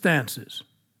circumstances.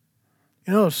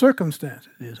 You know what circumstances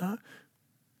is, huh?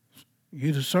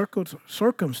 You the circle,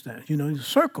 circumstance. The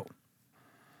circle.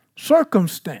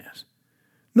 Circumstance.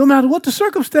 No matter what the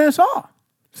circumstance are.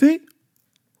 See?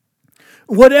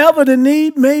 Whatever the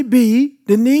need may be,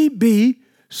 the need be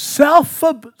self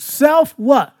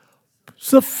what?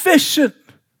 Sufficient.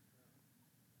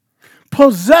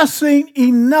 Possessing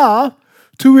enough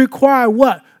to require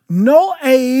what? No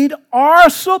aid or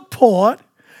support,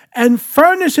 and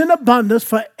furnish in abundance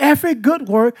for every good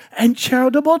work and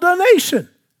charitable donation.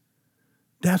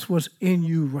 That's what's in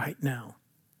you right now.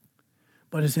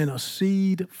 But it's in a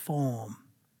seed form.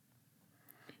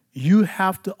 You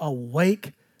have to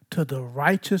awake to the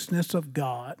righteousness of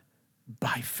God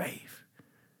by faith.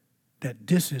 That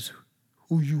this is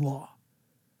who you are.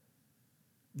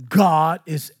 God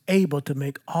is able to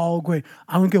make all great.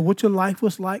 I don't care what your life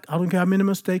was like. I don't care how many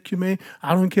mistakes you made.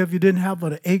 I don't care if you didn't have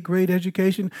an 8th grade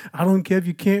education. I don't care if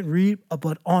you can't read,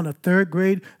 but on a 3rd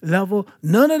grade level.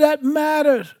 None of that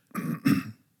matters.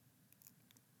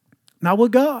 Not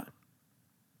with God.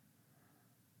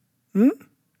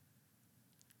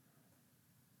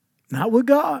 Not with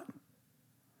God.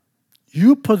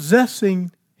 You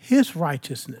possessing his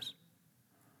righteousness.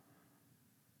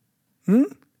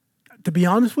 To be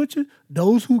honest with you,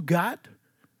 those who got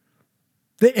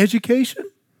the education,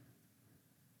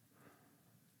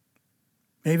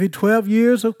 maybe 12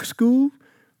 years of school,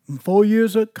 4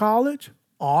 years of college,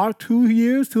 or 2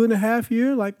 years, 2.5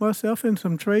 years, like myself in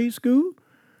some trade school.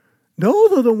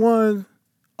 Those are the ones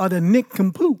are the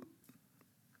nincompoop.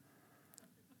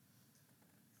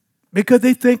 Because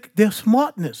they think their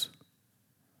smartness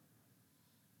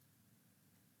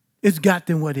has got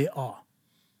them where they are.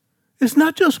 It's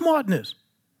not your smartness.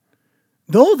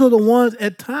 Those are the ones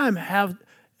at times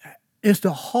it's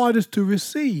the hardest to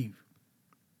receive.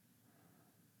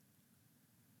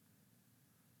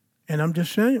 And I'm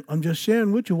just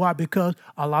sharing with you why, because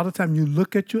a lot of times you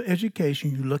look at your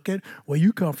education, you look at where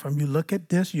you come from, you look at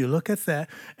this, you look at that,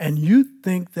 and you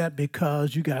think that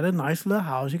because you got a nice little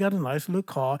house, you got a nice little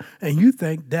car, and you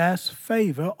think that's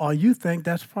favor or you think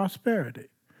that's prosperity.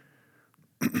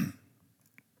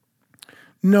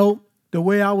 No, the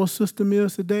way our system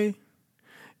is today,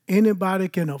 anybody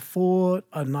can afford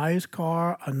a nice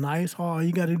car, a nice house. All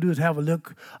you got to do is have a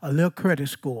little credit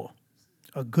score,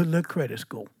 a good little credit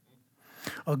score.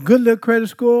 A good little credit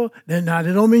score, then now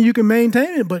that don't mean you can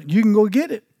maintain it, but you can go get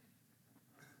it.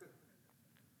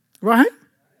 Right?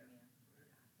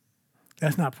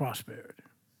 That's not prosperity.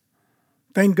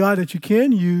 Thank God that you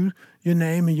can use your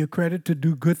name and your credit to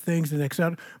do good things and et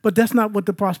cetera. But that's not what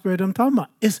the prosperity I'm talking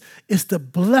about. It's the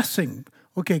blessing.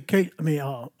 Okay, Kate,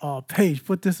 Paige,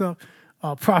 put this up.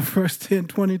 Proverbs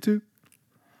 10:22.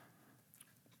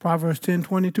 Proverbs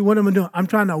 10:22. What am I doing? I'm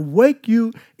trying to wake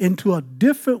you into a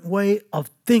different way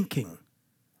of thinking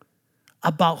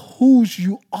about whose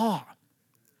you are.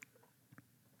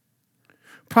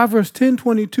 Proverbs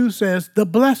 10:22 says the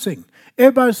blessing.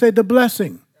 Everybody say the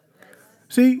blessing.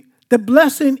 See, the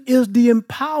blessing is the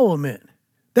empowerment.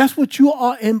 That's what you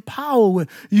are empowered with.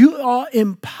 You are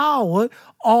empowered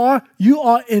or you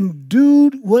are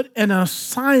endued with an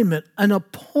assignment, an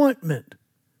appointment.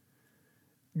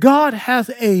 God has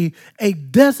a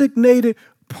designated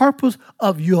purpose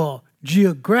of your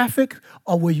geographic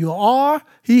or where you are.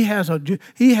 He has a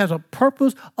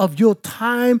purpose of your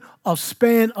time of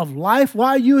span of life.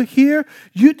 While you're here,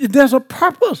 there's a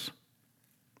purpose.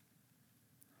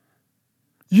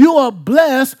 You are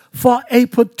blessed for a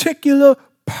particular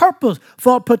purpose,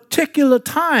 for a particular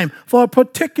time, for a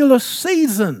particular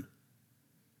season.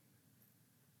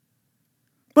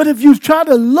 But if you try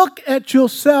to look at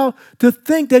yourself to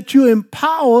think that you're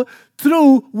empowered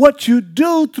through what you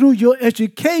do, through your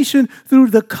education,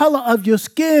 through the color of your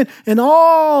skin, and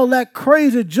all that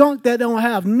crazy junk that don't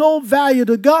have no value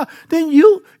to God, then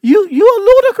you are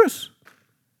ludicrous.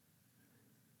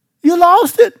 You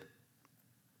lost it.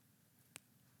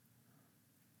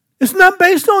 It's not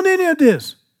based on any of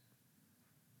this.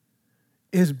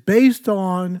 It's based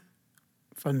on,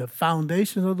 from the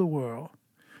foundation of the world,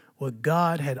 what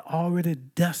God had already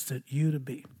destined you to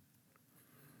be.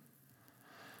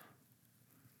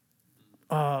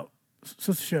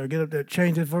 Sister Cheryl, get up there.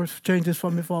 Change this verse. Change this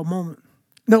for me for a moment.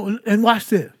 No, and watch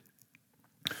this.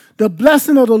 The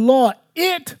blessing of the Lord,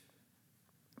 it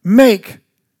make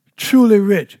truly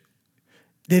rich.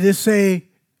 Did it say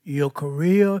your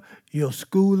career, your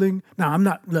schooling? Now,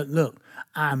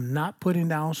 I'm not putting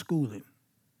down schooling.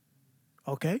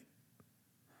 Okay?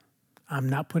 I'm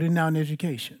not putting down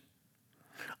education.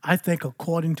 I think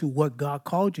according to what God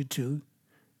called you to,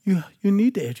 you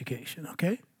need the education,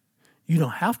 okay? You don't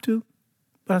have to,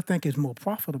 but I think it's more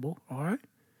profitable, all right?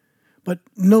 But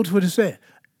notice what it said.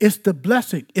 It's the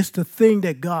blessing. It's the thing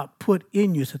that God put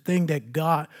in you. It's the thing that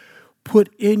God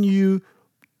put in you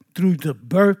through the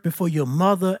birth before your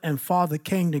mother and father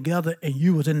came together and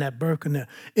you was in that birth canal.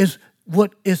 It's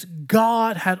what is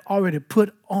God had already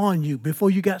put on you before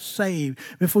you got saved,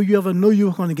 before you ever knew you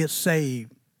were going to get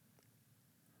saved.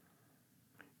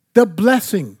 The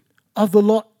blessing of the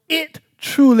Lord, it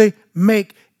truly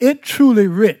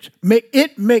rich.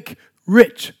 Make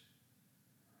rich.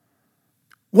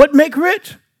 What make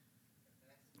rich?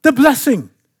 The blessing,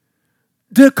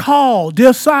 the call, the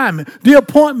assignment, the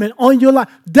appointment on your life.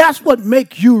 That's what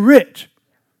makes you rich.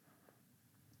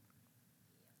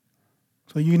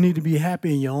 So you need to be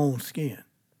happy in your own skin.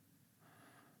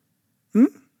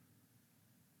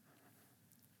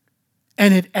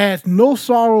 And it adds no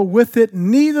sorrow with it,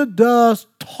 neither does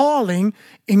toiling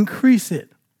increase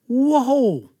it.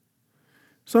 Whoa.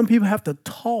 Some people have to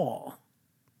toil.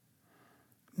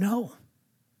 No.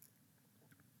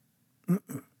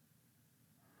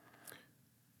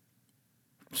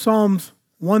 Psalms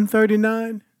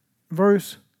 139,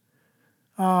 verse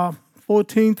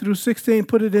 14 through 16,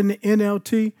 put it in the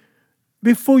NLT.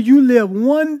 Before you live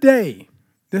one day,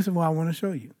 this is what I want to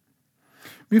show you.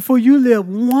 Before you live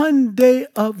one day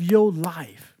of your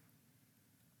life,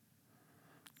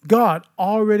 God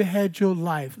already had your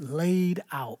life laid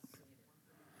out.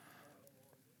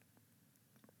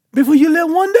 before you live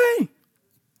one day.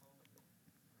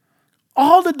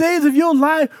 All the days of your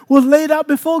life was laid out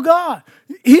before God.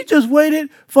 He just waited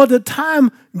for the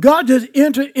time. God just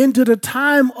entered into the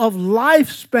time of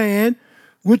lifespan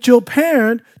with your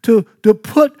parent to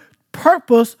put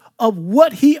purpose of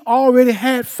what he already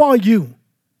had for you.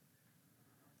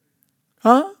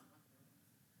 Huh?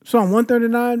 Psalm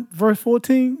 139, verse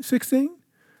 14, 16.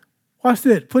 Watch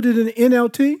this. Put it in the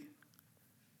NLT.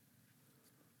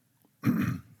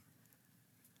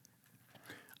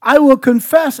 I will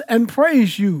confess and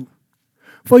praise you,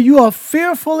 for you are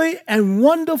fearfully and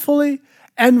wonderfully,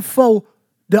 and for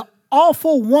the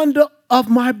awful wonder of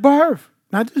my birth.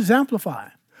 Now this is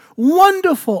amplified.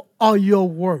 Wonderful are your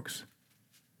works,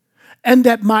 and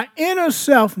that my inner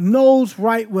self knows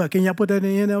right well. Can y'all put that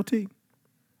in NLT?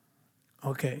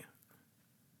 Okay.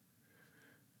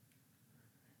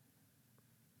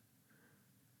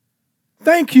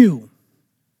 Thank you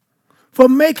for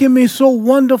making me so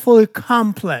wonderfully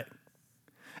complex.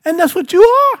 And that's what you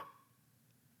are.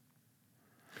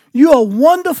 You are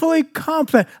wonderfully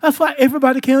complex. That's why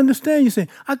everybody can't understand you. Say,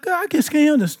 I just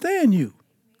can't understand you.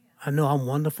 I know I'm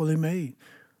wonderfully made.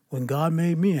 When God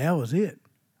made me, that was it.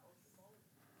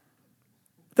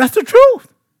 That's the truth.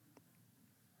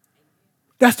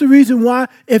 That's the reason why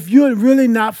if you're really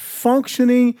not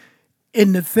functioning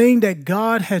in the thing that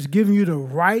God has given you the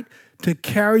right to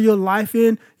carry your life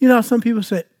in, you know, some people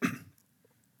say,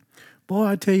 boy,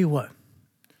 I tell you what,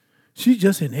 she's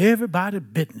just in everybody's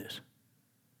business.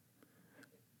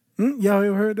 Y'all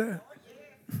ever heard that?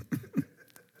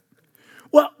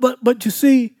 Well, but you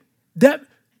see, that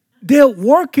they're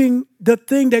working the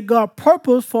thing that God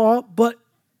purposed for, but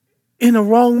in a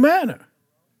wrong manner.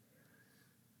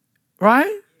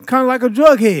 Right? Kind of like a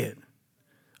drug head,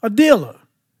 a dealer.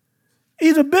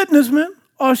 He's a businessman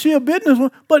or she a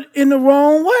businesswoman, but in the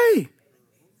wrong way.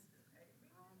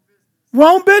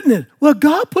 Wrong business. Well,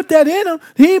 God put that in them.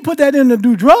 He didn't put that in to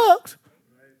do drugs.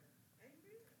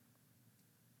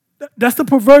 That's the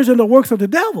perversion of the works of the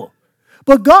devil.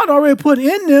 But God already put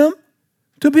in them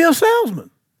to be a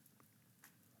salesman.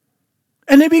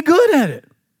 And they be good at it,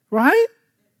 right?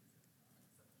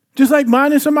 Just like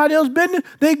minding somebody else's business,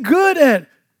 they good at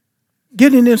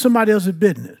getting in somebody else's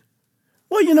business.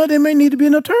 Well, you know, they may need to be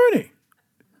an attorney.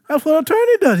 That's what an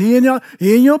attorney does. He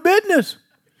in your business.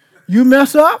 You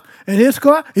mess up, and his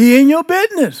car, he in your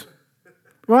business,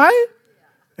 right?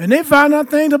 And they find out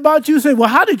things about you. Say, well,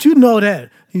 how did you know that?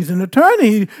 He's an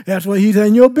attorney. That's why he's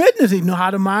in your business. He know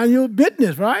how to mind your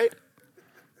business, right?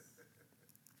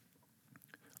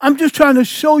 I'm just trying to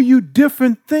show you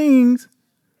different things.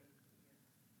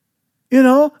 You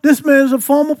know, this man is a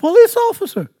former police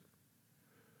officer.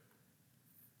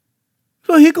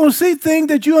 So he going to see things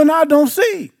that you and I don't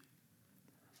see.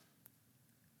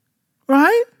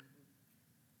 Right?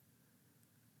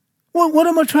 What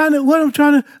am I trying to,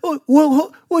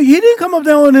 well, he didn't come up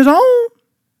there on his own.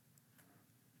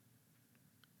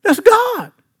 That's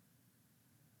God.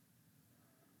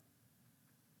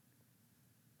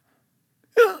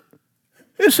 You know,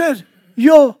 it says,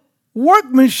 your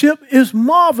workmanship is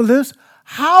marvelous.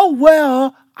 How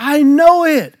well I know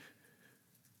it.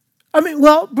 I mean,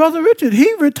 well, Brother Richard,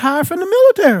 he retired from the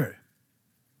military.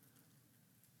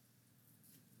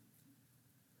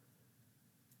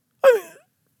 I mean,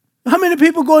 how many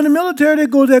people go in the military? They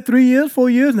go there 3 years, 4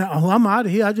 years now. Oh, I'm out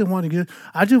of here. I just want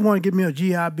to get me a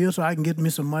GI Bill so I can get me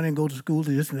some money and go to school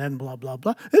to this and that and blah, blah,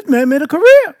 blah. This man made a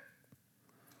career.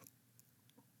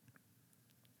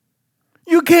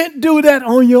 You can't do that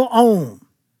on your own.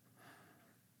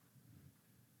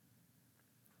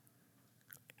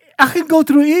 I can go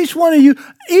through each one of you.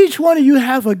 Each one of you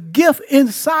have a gift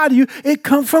inside of you. It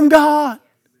comes from God.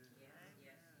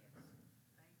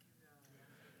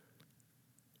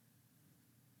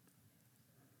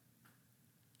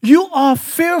 You are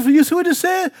fearful. You see what it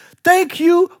says? Thank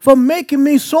you for making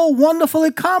me so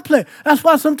wonderfully complex. That's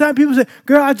why sometimes people say,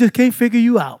 girl, I just can't figure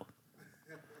you out.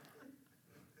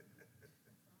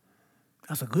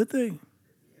 That's a good thing.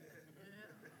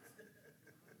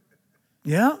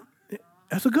 Yeah,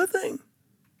 that's a good thing.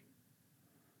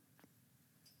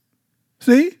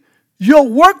 See? Your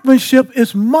workmanship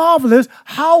is marvelous.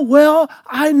 How well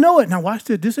I know it. Now watch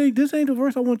this. This ain't the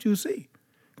verse I want you to see.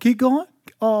 Keep going.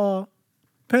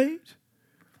 Page.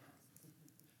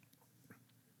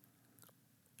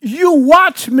 You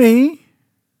watch me.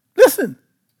 Listen,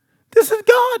 this is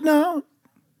God now.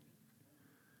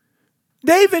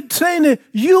 David saying that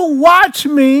you watch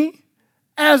me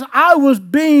as I was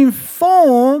being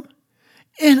formed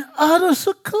in utter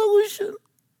seclusion.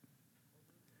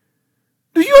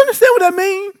 Do you understand what that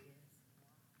means?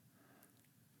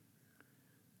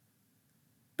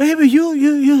 Baby,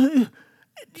 you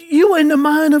in the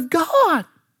mind of God.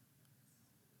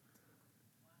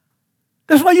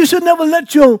 That's why you should never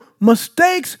let your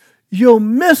mistakes, your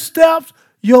missteps,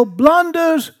 your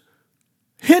blunders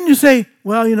hinder you. Say,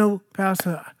 well,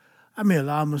 Pastor, I made a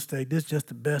lot of mistakes. This is just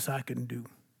the best I can do.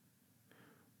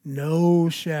 No,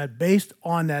 Shad. Based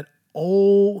on that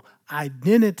old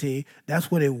identity, that's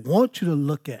what they want you to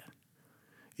look at.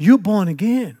 You're born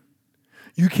again.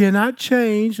 You cannot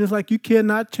change, just like you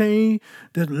cannot change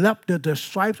the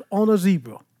stripes on a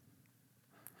zebra.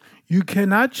 You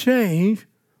cannot change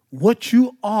what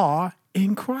you are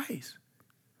in Christ.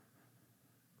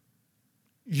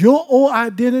 Your old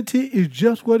identity is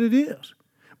just what it is.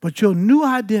 But your new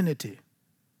identity,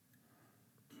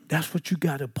 that's what you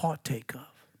got to partake of.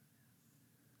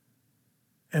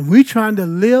 And we're trying to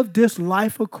live this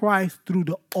life of Christ through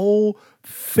the old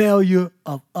failure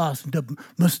of us, the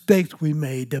mistakes we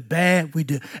made, the bad we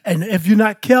did. And if you're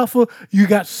not careful, you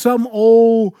got some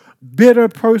old bitter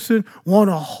person want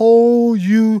to hold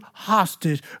you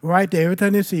hostage right there. Every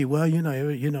time they see, well, he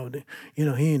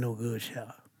ain't no good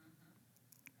child.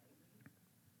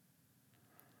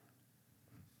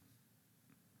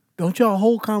 Don't y'all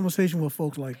hold conversation with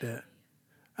folks like that.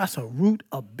 That's a root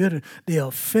of bitterness. They're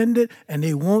offended and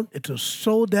they want to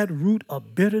sow that root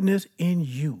of bitterness in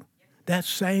you. That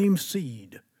same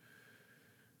seed.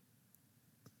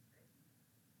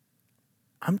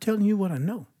 I'm telling you what I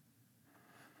know.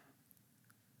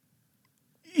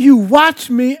 You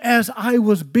watched me as I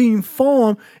was being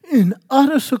formed in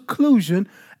utter seclusion,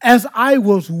 as I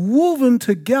was woven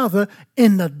together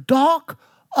in the dark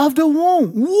of the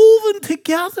womb. Woven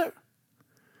together.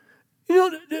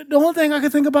 The only thing I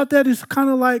can think about that is kind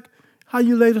of like how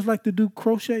you ladies like to do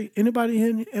crochet. Anybody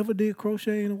here ever did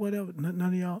crocheting or whatever? None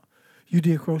of y'all? You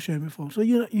did crochet before. So,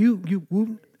 you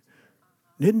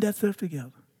knitting that stuff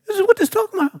together. This is what this is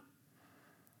talking about.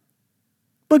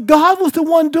 But God was the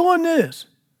one doing this.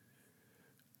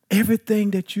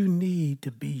 Everything that you need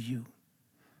to be you.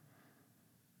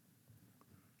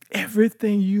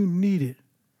 Everything you needed.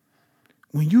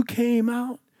 When you came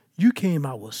out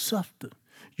with substance.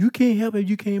 You can't help it if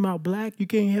you came out black. You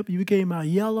can't help it if you came out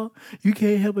yellow. You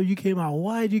can't help it if you came out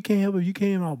white. You can't help it if you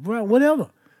came out brown.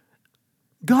 Whatever.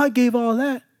 God gave all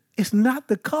that. It's not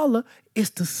the color.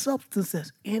 It's the substance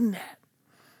that's in that.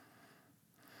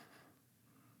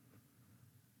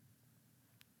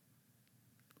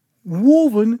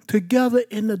 Woven together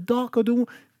in the dark of the womb.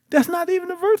 That's not even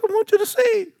the verse I want you to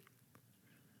see.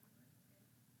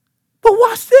 But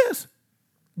watch this.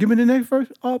 Give me the next verse,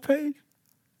 page.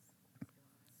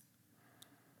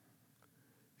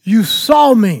 You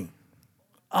saw me.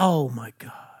 Oh, my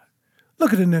God.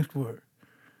 Look at the next word.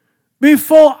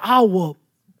 Before our...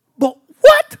 But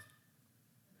what?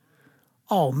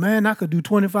 Oh, man, I could do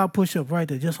 25 push-ups right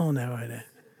there, just on that right there.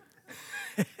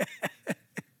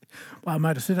 Well, I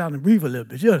might have sit down and breathe a little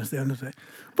bit. You understand what I'm saying?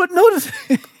 But notice,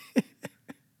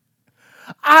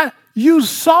 you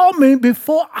saw me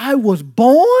before I was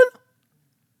born?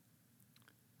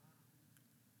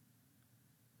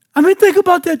 I mean, think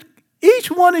about that.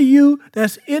 Each one of you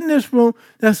that's in this room,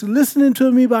 that's listening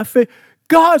to me by faith,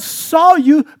 God saw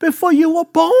you before you were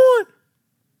born.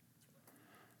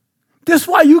 That's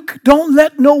why you don't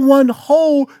let no one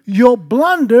hold your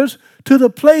blunders to the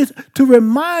place to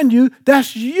remind you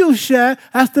that's you, Shad.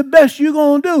 That's the best you're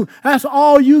going to do. That's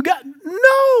all you got.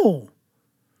 No.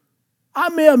 I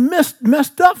may have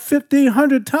messed up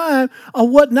 1,500 times or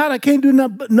whatnot. I can't do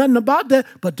nothing about that.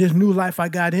 But this new life I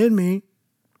got in me,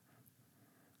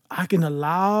 I can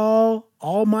allow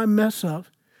all my mess ups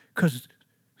because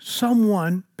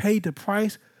someone paid the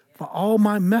price for all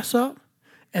my mess up.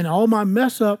 And all my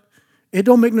mess up, it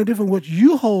don't make no difference what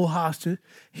you hold hostage.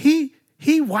 He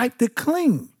wiped it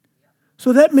clean.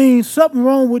 So that means something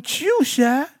wrong with you,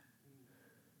 Shad.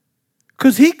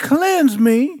 Because he cleansed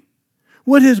me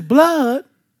with his blood.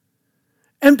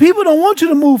 And people don't want you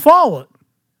to move forward.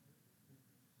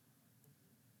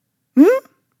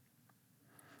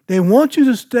 They want you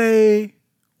to stay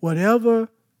whatever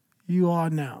you are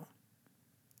now.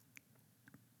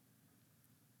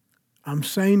 I'm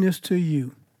saying this to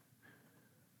you.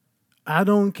 I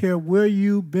don't care where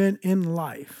you've been in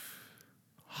life,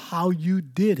 how you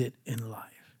did it in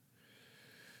life.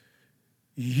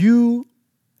 You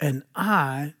and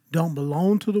I don't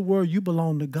belong to the world. You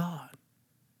belong to God.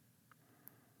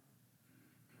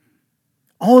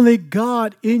 Only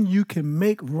God in you can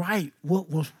make right what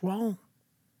was wrong.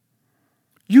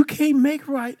 You can't make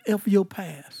right of your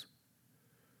past.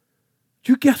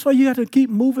 Guess what? You have to keep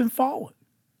moving forward.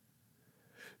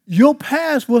 Your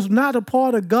past was not a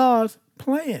part of God's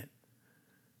plan.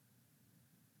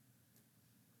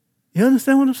 You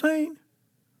understand what I'm saying?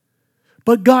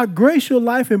 But God graced your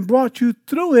life and brought you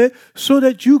through it so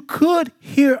that you could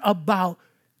hear about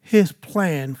his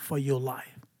plan for your life.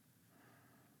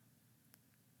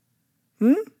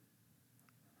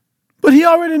 But he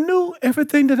already knew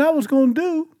everything that I was going to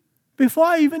do before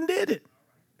I even did it.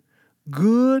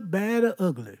 Good, bad, or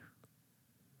ugly.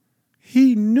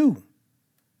 He knew.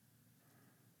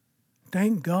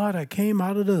 Thank God I came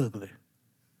out of the ugly.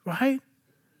 Right?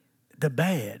 The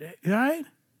bad. Right?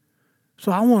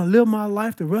 So I want to live my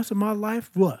life, the rest of my life,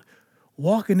 what?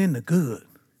 Walking in the good.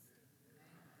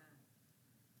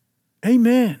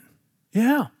 Amen.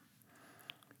 Yeah.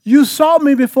 You saw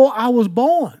me before I was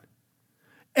born.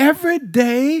 Every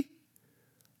day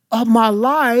of my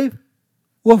life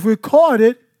was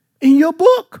recorded in your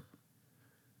book.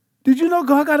 Did you know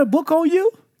God got a book on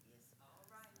you?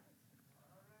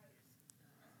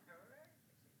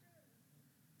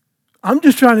 I'm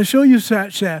just trying to show you,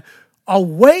 Shad.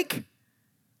 Awake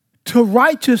to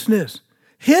righteousness.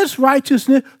 His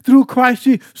righteousness through Christ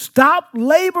Jesus. Stop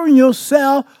laboring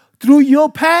yourself through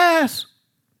your past.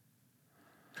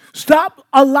 Stop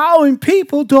allowing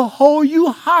people to hold you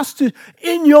hostage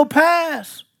in your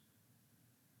past.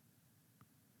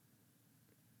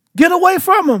 Get away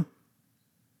from them.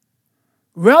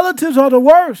 Relatives are the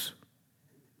worst.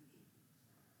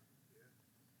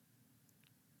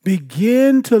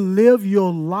 Begin to live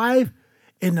your life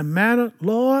in the manner,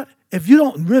 Lord, if you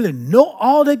don't really know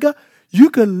all that God, you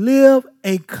can live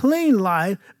a clean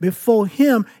life before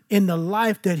him in the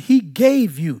life that he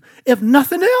gave you. If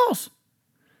nothing else,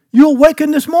 you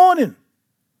awakened this morning.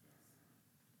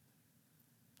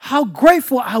 How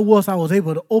grateful I was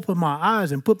able to open my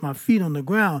eyes and put my feet on the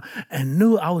ground and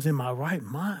knew I was in my right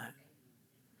mind.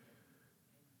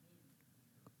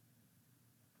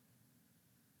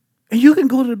 And you can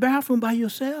go to the bathroom by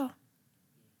yourself.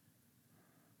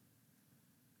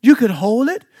 You could hold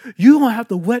it. You don't have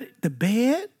to wet the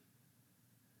bed.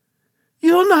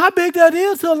 You don't know how big that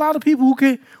is to a lot of people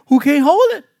who can't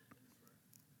hold it.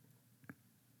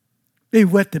 They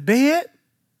wet the bed.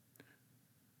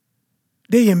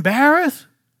 They embarrassed.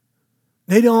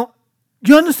 They don't.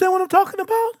 You understand what I'm talking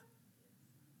about?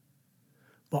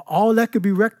 But all that could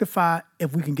be rectified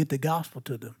if we can get the gospel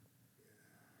to them.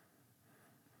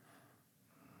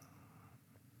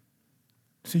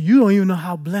 See, you don't even know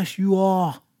how blessed you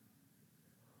are.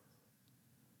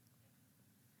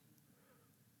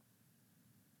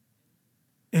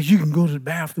 If you can go to the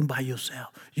bathroom by yourself,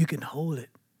 you can hold it.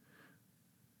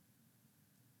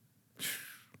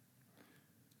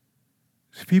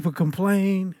 People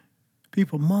complain,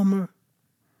 people murmur.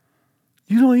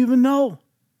 You don't even know.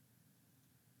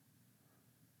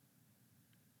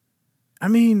 I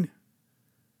mean,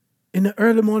 in the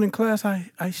early morning class,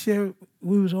 I shared,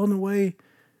 we was on the way.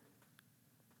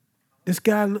 This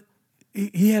guy,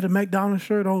 he had a McDonald's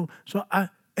shirt on, and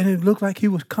it looked like he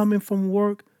was coming from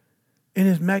work in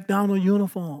his McDonald's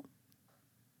uniform.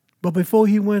 But before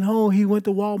he went home, he went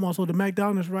to Walmart. So the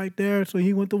McDonald's right there, so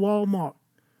he went to Walmart.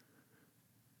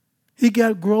 He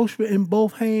got grocery in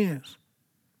both hands.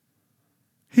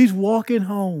 He's walking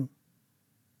home.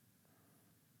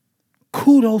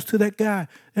 Kudos to that guy.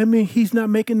 I mean, he's not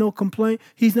making no complaint.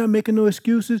 He's not making no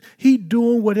excuses. He's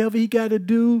doing whatever he got to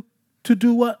do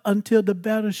what? Until the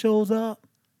battle shows up.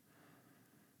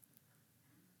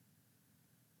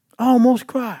 I almost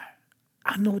cried.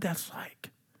 I know what that's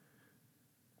like.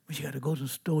 But you got to go to the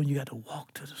store and you got to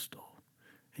walk to the store.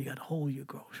 And you got to hold your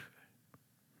grocery.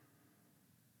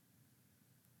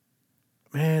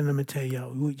 Man, let me tell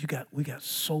y'all, we got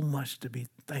so much to be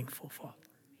thankful for.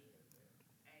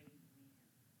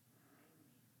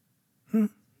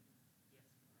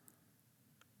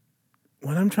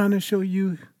 What I'm trying to show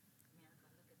you,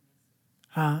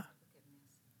 huh?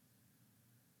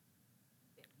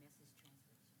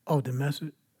 Oh, the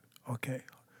message? Okay.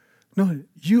 No,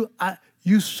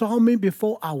 you saw me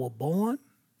before I was born.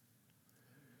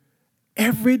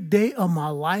 Every day of my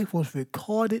life was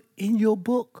recorded in your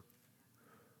book.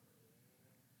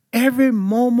 Every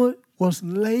moment was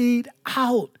laid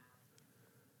out.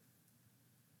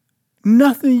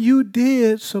 Nothing you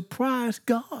did surprised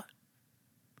God.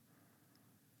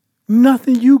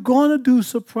 Nothing you gonna do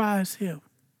surprise him.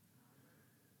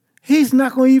 He's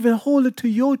not gonna even hold it to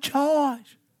your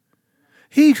charge.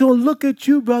 He's gonna look at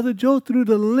you, Brother Joe, through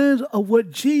the lens of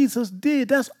what Jesus did.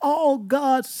 That's all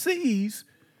God sees.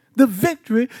 The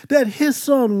victory that his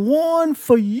son won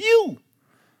for you.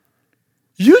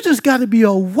 You just got to be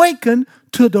awakened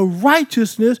to the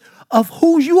righteousness of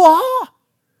who you are.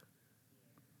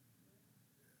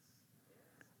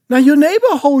 Now, your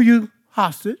neighbor hold you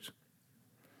hostage.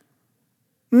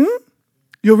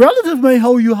 Your relatives may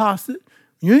hold you hostage.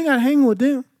 You ain't got to hang with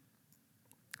them.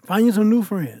 Find you some new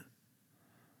friends.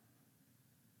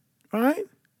 All right?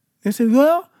 They say,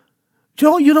 well,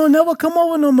 Joe, you don't never come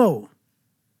over no more.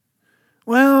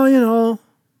 Well,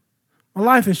 my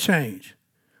life has changed.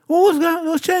 Well,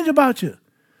 what's changed about you?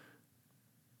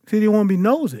 See, they want to be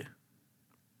nosy.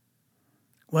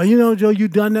 Well, Joe,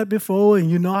 you've done that before, and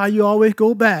you know how you always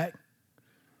go back.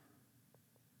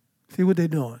 See what they're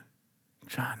doing?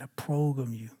 Trying to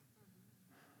program you.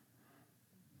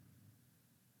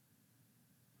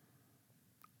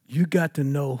 You got to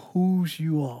know whose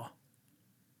you are.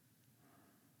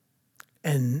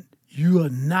 And you are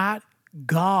not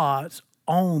God's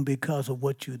own because of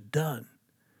what you've done.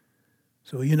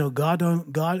 So God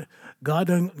don't want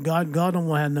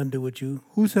to have nothing to do with you.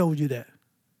 Who told you that?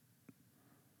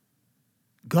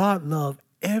 God loved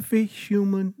every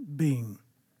human being.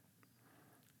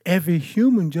 Every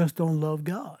human just don't love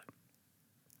God.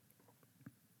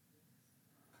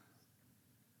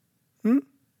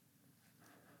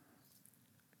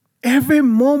 Every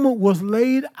moment was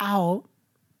laid out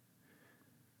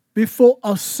before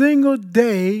a single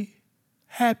day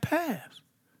had passed.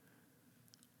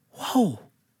 Whoa.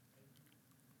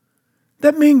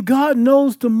 That means God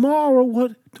knows tomorrow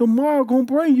what tomorrow going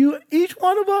to bring you, each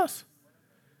one of us.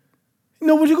 You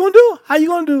know what you're going to do? How you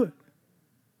going to do it?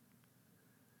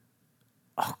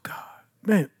 Oh, God.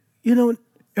 Man,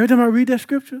 every time I read that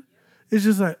scripture, it's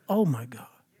just like, oh, my God.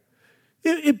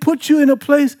 It puts you in a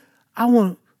place, I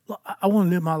want to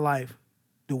live my life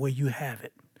the way you have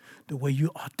it, the way you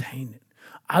ordain it.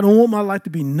 I don't want my life to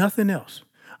be nothing else.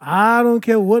 I don't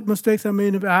care what mistakes I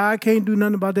made. I can't do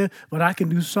nothing about that, but I can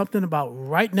do something about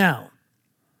right now.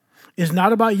 It's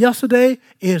not about yesterday.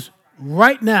 It's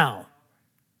right now.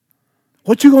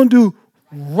 What you going to do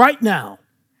right now?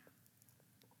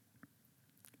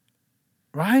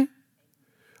 Right?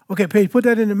 Okay, Paige, put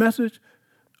that in the message.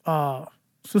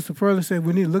 Sister Pearlie said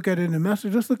we need to look at it in the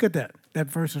message. Let's look at that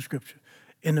verse of scripture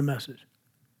in the message.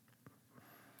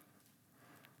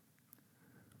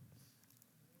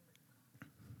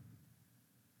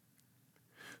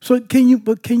 So can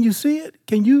you see it?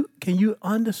 Can you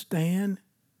understand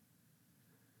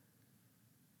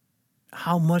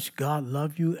how much God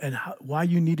loved you and why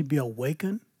you need to be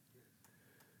awakened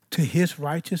to his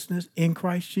righteousness in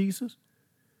Christ Jesus?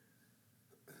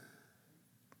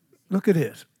 Look at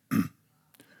this.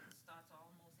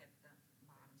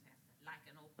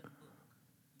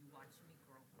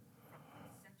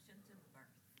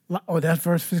 Oh, that's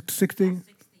verse 16?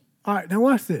 All right, now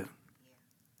watch this.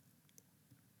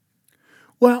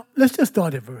 Well, let's just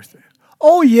start at verse 3.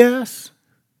 Oh, yes,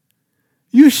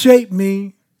 you shaped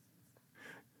me.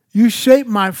 You shaped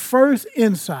my first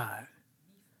inside,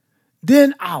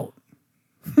 then out.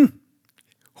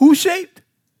 Who shaped?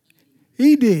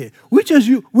 He did. We just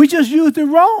used it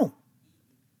wrong.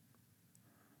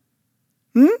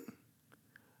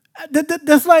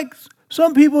 That's like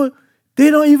some people, they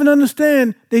don't even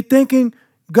understand. They thinking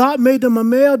God made them a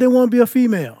male, they want to be a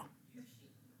female.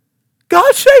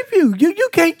 God shaped you. You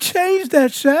can't change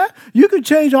that, Shaq. You can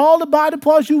change all the body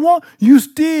parts you want. You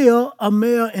still a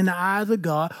male in the eyes of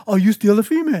God, or you still a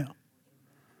female.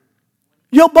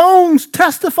 Your bones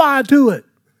testify to it.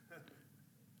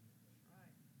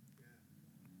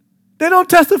 They don't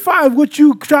testify what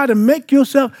you try to make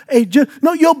yourself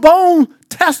no, your bones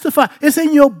testify. It's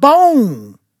in your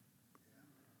bone.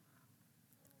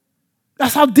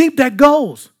 That's how deep that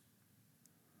goes.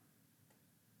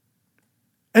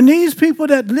 And these people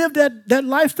that live that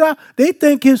lifestyle, they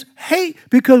think it's hate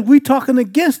because we're talking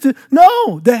against it.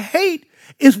 No, the hate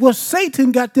is what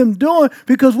Satan got them doing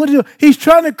because what he's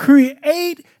trying to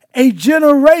create a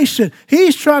generation.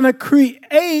 He's trying to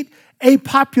create a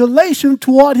population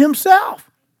toward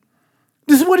himself.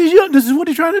 This is what he's doing. This is what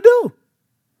he's trying to do.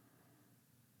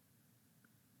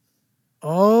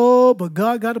 Oh, but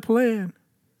God got a plan.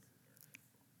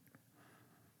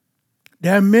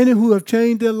 There are many who have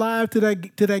changed their lives to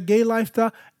that gay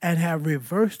lifestyle and have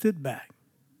reversed it back.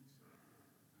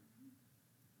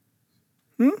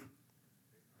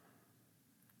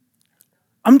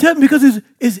 I'm telling you because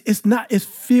it's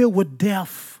filled with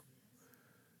death.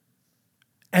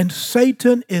 And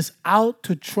Satan is out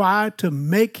to try to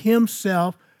make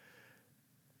himself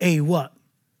a what?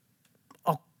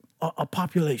 A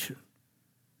population.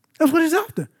 That's what he's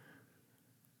after.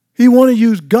 He want to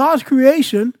use God's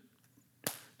creation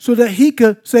so that he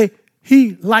could say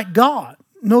he like God.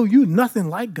 No, you nothing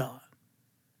like God.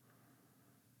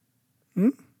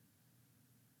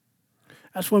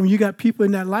 That's why when you got people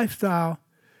in that lifestyle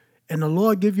and the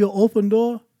Lord give you an open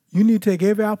door, you need to take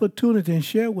every opportunity and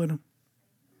share with them.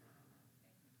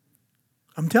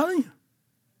 I'm telling you.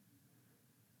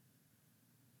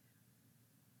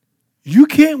 You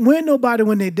can't win nobody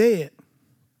when they're dead.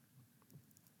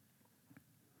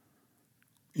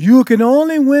 You can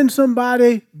only win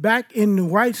somebody back in the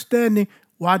right standing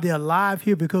while they're alive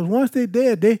here, because once they're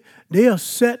dead, they are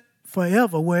set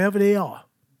forever wherever they are.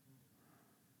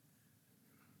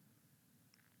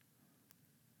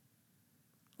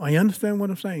 You understand what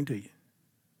I'm saying to you?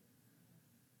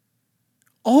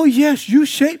 Oh, yes, you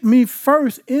shaped me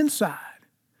first inside,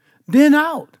 then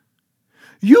out.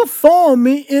 You formed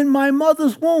me in my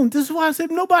mother's womb. This is why I said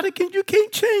you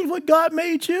can't change what God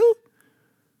made you.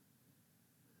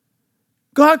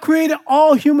 God created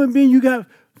all human beings. You got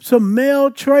some male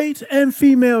traits and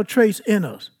female traits in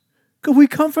us, because we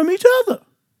come from each other,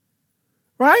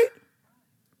 right?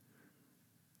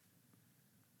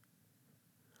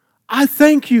 I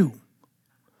thank you.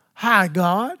 Hi,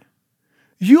 God.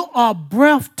 You are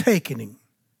breathtaking.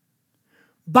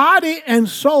 Body and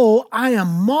soul, I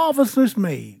am marvelously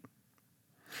made.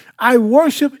 I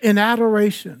worship in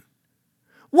adoration.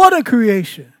 What a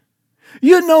creation.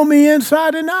 You know me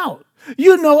inside and out.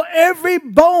 You know every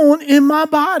bone in my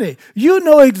body. You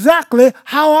know exactly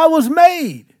how I was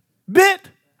made, bit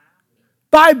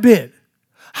by bit.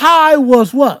 How I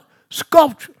was what?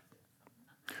 Sculptured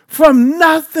from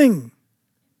nothing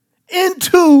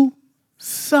into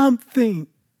something.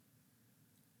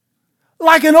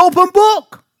 Like an open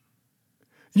book.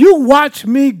 You watch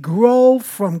me grow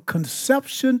from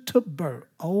conception to birth.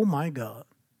 Oh my God.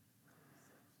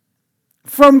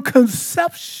 From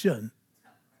conception.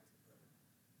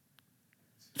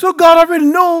 So God already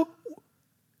knew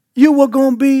you were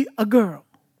going to be a girl.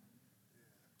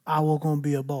 I was going to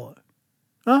be a boy.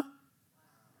 Huh?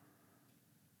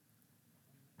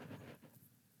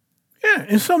 Yeah,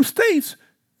 in some states,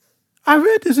 I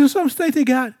read this, in some states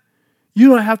you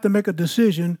don't have to make a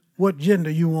decision what gender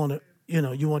you want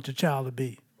your child to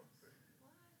be.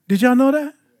 Did y'all know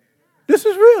that? This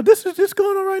is real. This is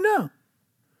going on right now.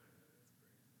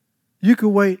 You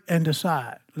can wait and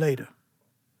decide later.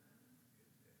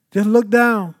 Just look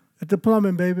down at the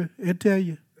plumbing, baby. It'll tell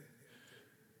you.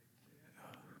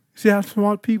 See how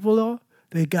smart people are?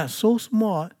 They got so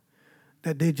smart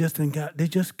that they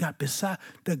just got beside.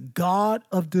 The God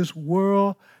of this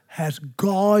world has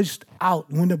gouged out.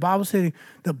 When the Bible says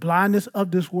the blindness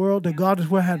of this world, the God of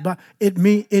this world has blind, it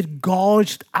means it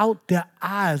gouged out their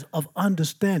eyes of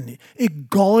understanding. It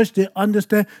gouged their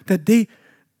understanding that they,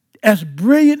 as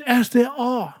brilliant as they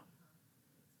are,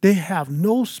 they have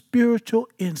no spiritual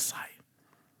insight,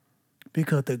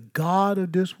 because the God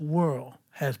of this world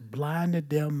has blinded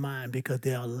their mind because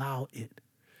they allow it.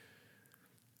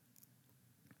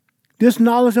 This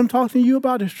knowledge I'm talking to you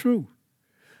about is true.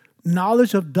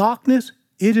 Knowledge of darkness,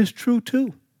 it is true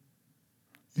too.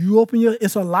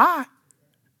 It's a lie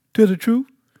to the truth.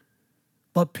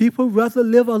 But people rather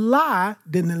live a lie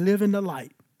than to live in the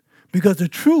light. Because the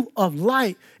truth of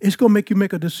light is going to make you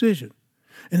make a decision.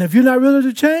 And if you're not ready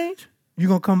to change, you're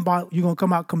going to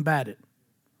come out combative.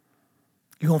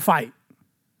 You're going to fight.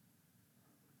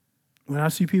 When I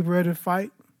see people ready to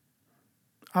fight,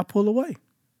 I pull away.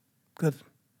 Because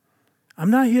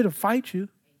I'm not here to fight you.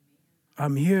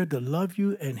 I'm here to love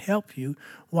you and help you.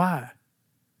 Why?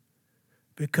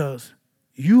 Because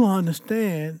you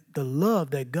understand the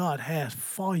love that God has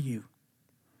for you.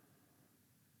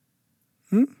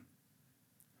 I'm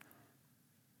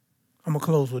going to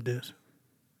close with this.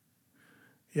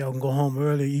 Y'all can go home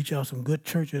early, eat y'all some good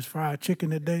church's fried chicken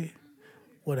today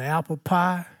with an apple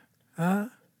pie. Huh?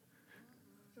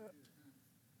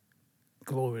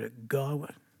 Glory to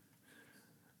God.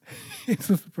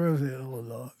 Sister Pearl said, oh,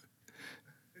 Lord.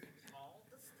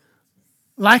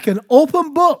 Like an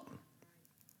open book.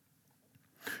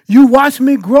 You watch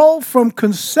me grow from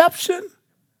conception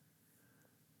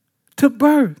to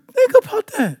birth. Think about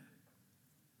that.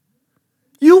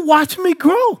 You watch me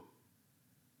grow.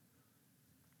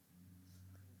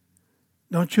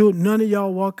 None of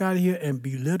y'all walk out of here and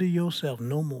belittle yourself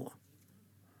no more.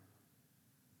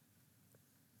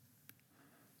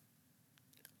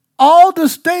 All the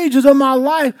stages of my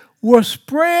life were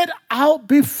spread out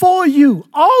before you.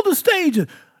 All the stages.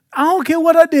 I don't care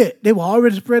what I did. They were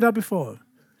already spread out before.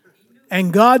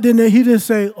 And God he didn't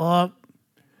say, oh,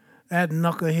 that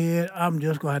knucklehead, I'm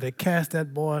just going to have to cast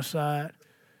that boy aside.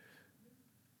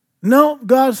 No,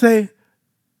 God say,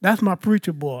 that's my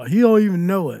preacher boy. He don't even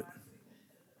know it.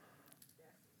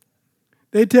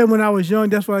 They tell me when I was young,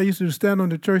 that's why I used to stand on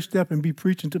the church step and be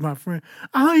preaching to my friend.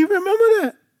 I don't even remember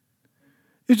that.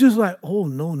 It's just like, oh,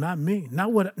 no, not me.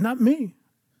 Not me.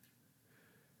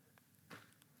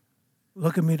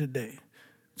 Look at me today.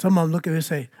 Some of them look at it and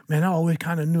say, man, I always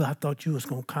kind of knew. I thought you was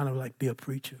going to kind of like be a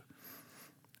preacher.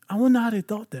 I wonder how they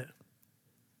thought that.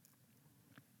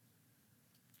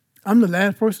 I'm the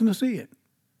last person to see it.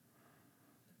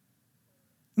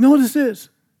 Notice this.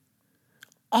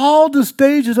 All the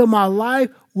stages of my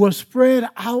life were spread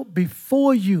out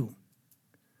before you.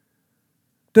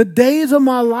 The days of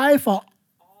my life are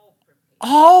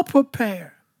all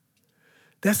prepared.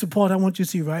 That's the part I want you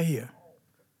to see right here.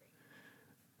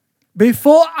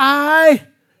 Before I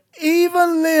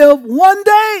even live one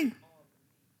day.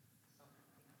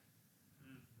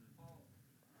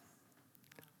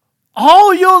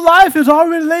 All your life is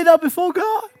already laid out before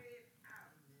God.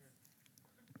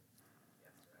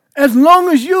 As long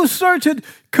as you search it,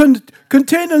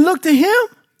 continue to look to him,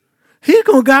 he's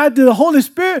going to guide you. The Holy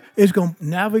Spirit is going to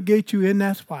navigate you in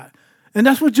that spot. And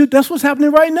that's what's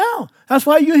happening right now. That's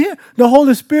why you're here. The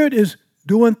Holy Spirit is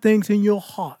doing things in your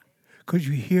heart because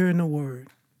you're hearing the word.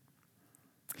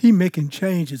 He's making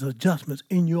changes, adjustments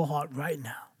in your heart right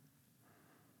now.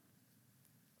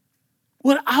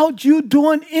 Without you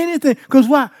doing anything. Because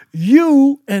why?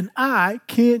 You and I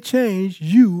can't change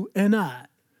you and I.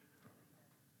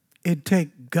 It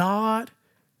takes God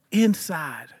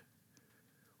inside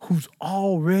who's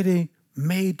already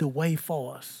made the way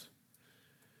for us.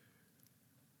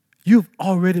 You've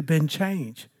already been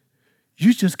changed.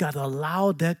 You just got to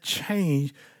allow that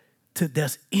change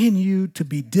that's in you to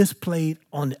be displayed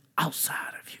on the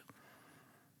outside of you.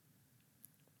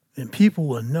 And people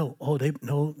will know, they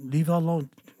know, leave her alone.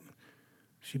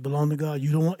 She belongs to God.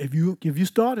 You don't want, if you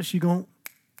start it, she going.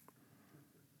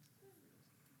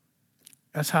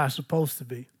 That's how it's supposed to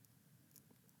be.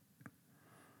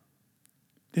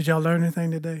 Did y'all learn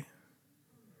anything today?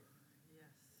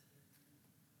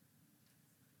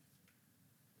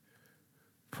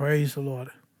 Praise the Lord.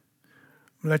 I'm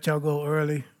going to let y'all go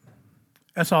early.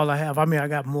 That's all I have. I mean, I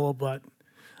got more, but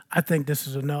I think this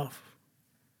is enough.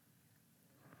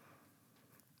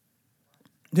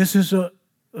 This is a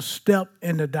step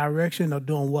in the direction of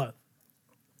doing what?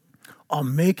 Of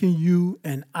making you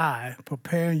and I,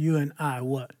 preparing you and I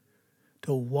what?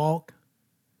 To walk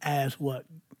as what?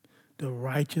 The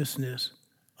righteousness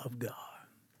of God.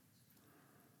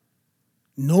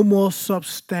 No more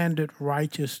substandard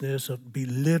righteousness of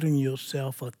belittling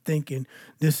yourself or thinking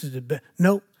this is the best.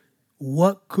 No,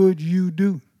 what could you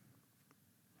do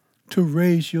to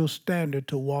raise your standard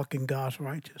to walk in God's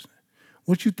righteousness?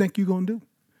 What you think you're going to do?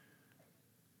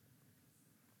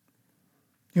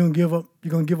 You're going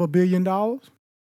to give up $1 billion?